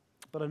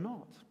 but are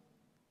not,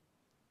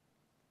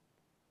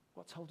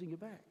 What's holding you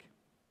back?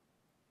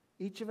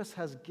 Each of us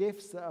has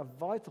gifts that are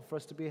vital for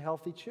us to be a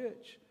healthy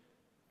church.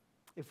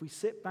 If we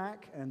sit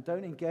back and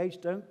don't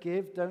engage, don't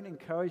give, don't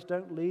encourage,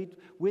 don't lead,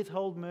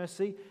 withhold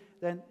mercy,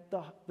 then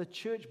the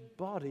church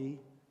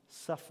body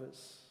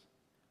suffers.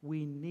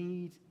 We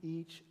need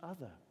each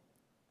other.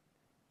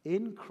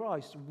 In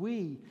Christ,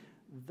 we,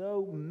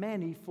 though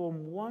many,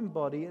 form one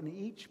body, and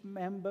each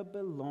member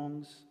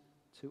belongs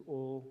to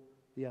all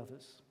the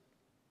others.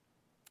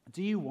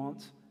 Do you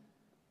want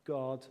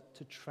God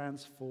to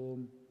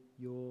transform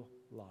your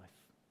life?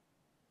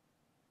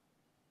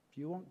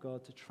 Do you want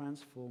God to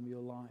transform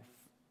your life?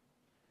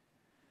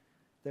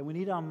 Then we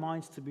need our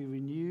minds to be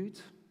renewed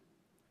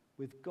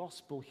with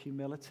gospel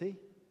humility.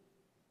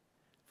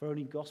 For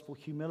only gospel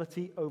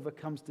humility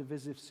overcomes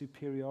divisive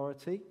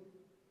superiority.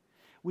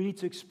 We need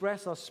to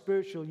express our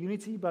spiritual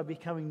unity by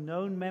becoming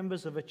known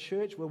members of a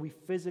church where we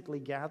physically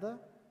gather,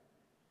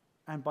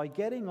 and by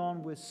getting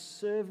on with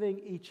serving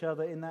each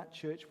other in that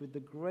church with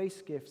the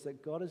grace gifts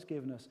that God has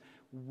given us.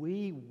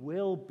 We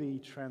will be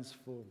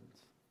transformed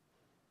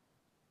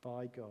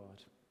by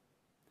God.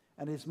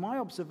 And it's my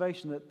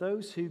observation that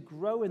those who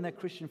grow in their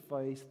Christian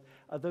faith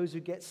are those who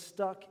get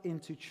stuck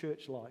into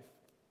church life.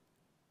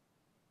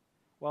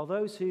 While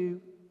those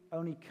who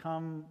only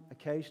come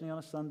occasionally on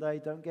a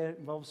Sunday, don't get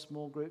involved with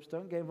small groups,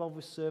 don't get involved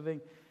with serving,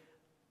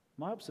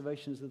 my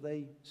observation is that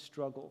they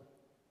struggle.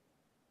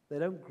 They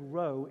don't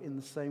grow in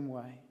the same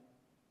way.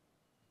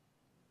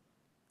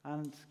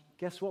 And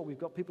guess what? We've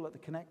got people at the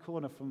Connect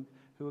Corner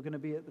who are going to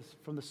be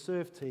from the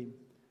Serve team,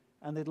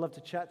 and they'd love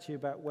to chat to you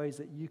about ways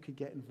that you could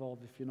get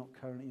involved if you're not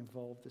currently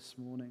involved this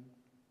morning.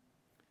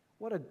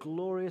 What a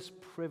glorious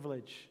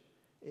privilege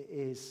it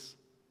is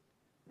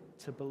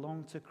to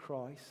belong to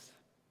Christ,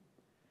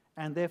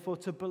 and therefore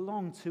to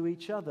belong to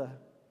each other.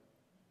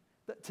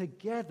 That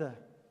together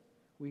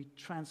we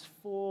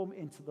transform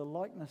into the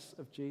likeness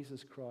of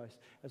Jesus Christ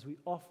as we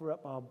offer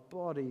up our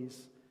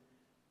bodies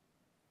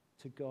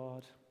to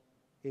God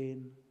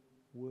in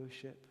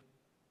worship.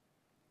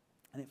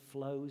 And it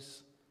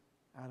flows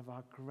out of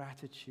our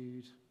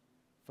gratitude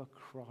for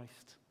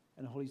Christ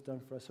and all He's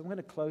done for us. So I'm going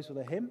to close with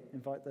a hymn,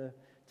 invite the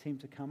team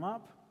to come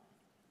up.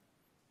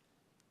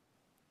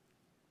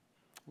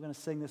 We're going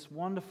to sing this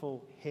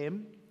wonderful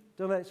hymn.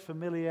 Don't let its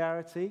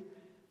familiarity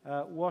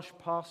wash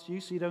past you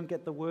so you don't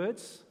get the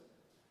words.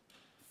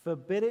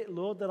 Forbid it,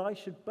 Lord, that I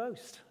should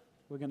boast.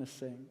 We're going to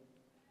sing.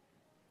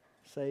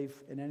 Save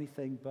in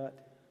anything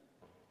but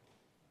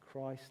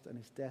Christ and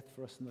His death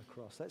for us on the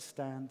cross. Let's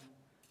stand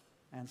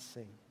and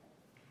sing.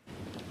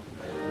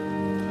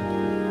 Amen.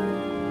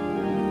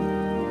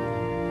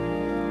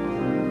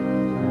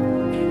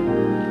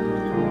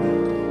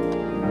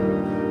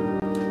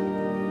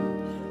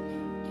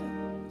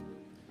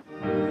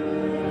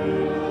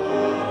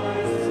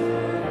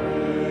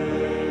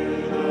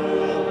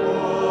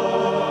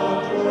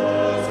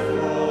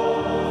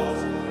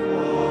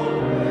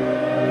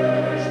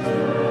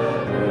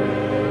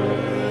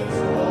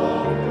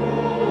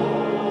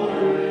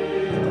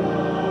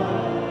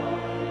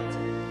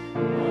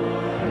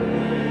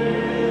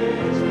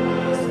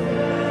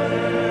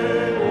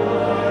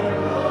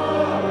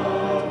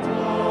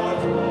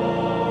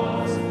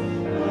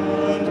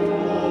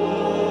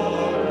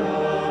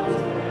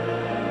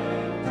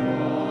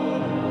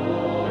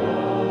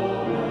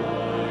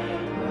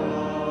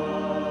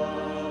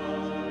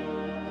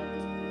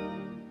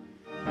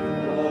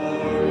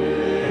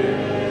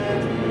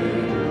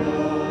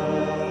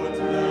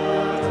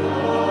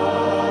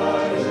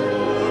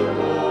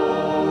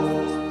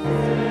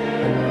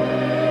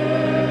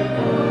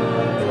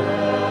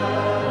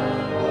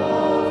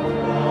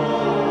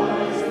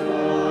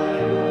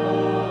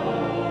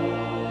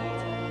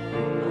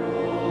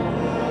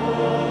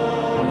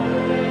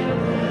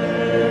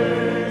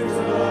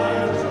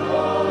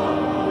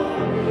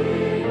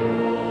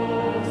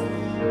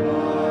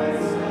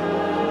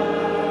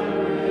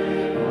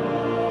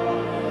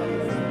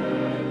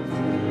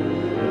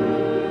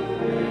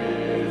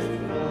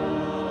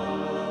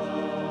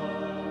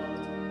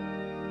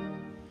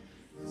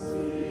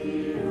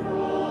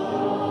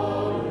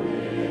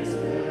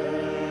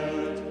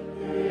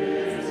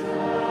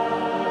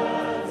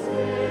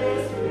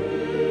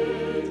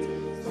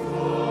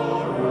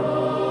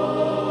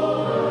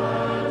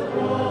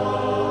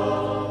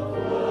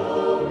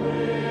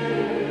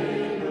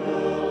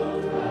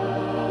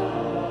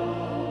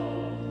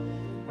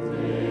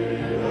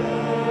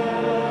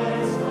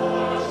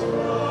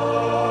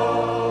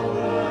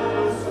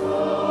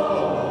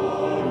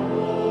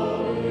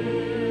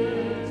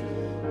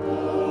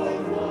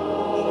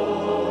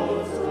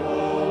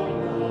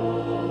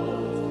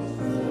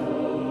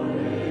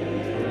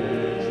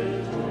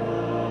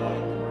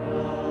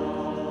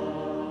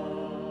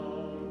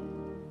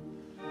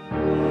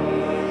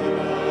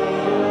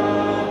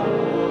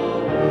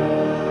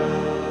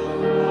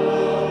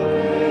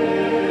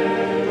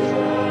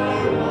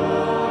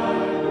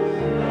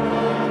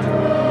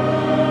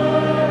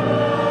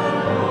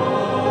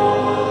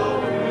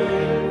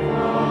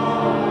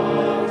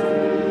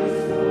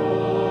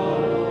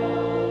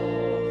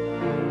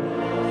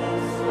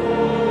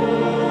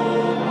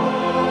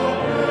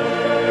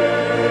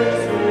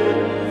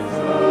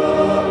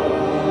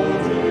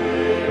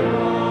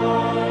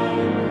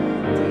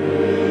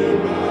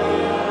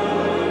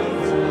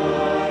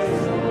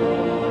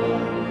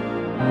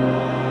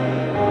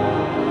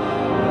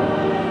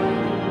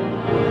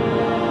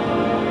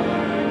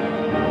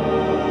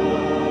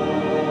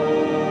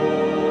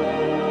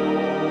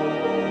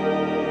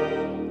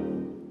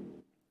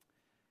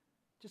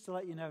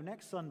 you know,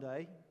 next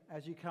Sunday,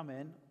 as you come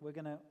in, we're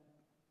going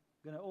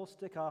to all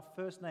stick our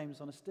first names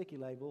on a sticky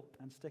label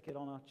and stick it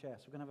on our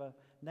chest. We're going to have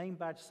a name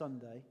badge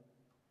Sunday.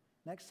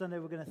 Next Sunday,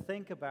 we're going to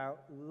think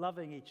about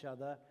loving each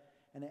other,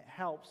 and it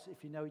helps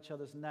if you know each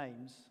other's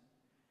names.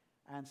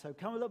 And so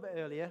come a little bit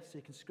earlier so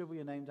you can scribble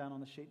your name down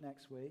on the sheet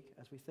next week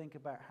as we think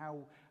about how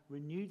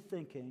renewed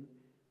thinking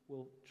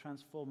will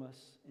transform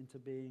us into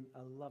being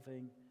a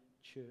loving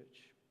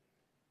church.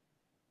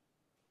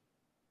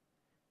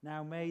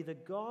 Now may the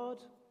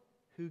God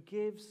who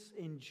gives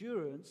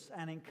endurance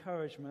and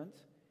encouragement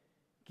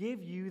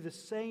give you the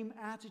same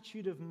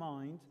attitude of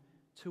mind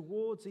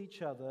towards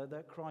each other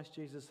that Christ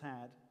Jesus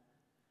had,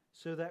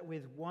 so that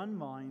with one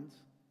mind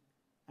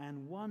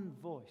and one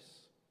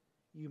voice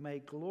you may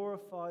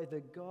glorify the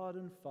God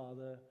and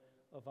Father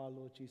of our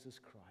Lord Jesus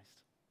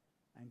Christ.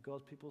 And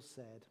God's people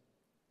said,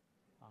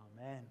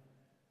 Amen.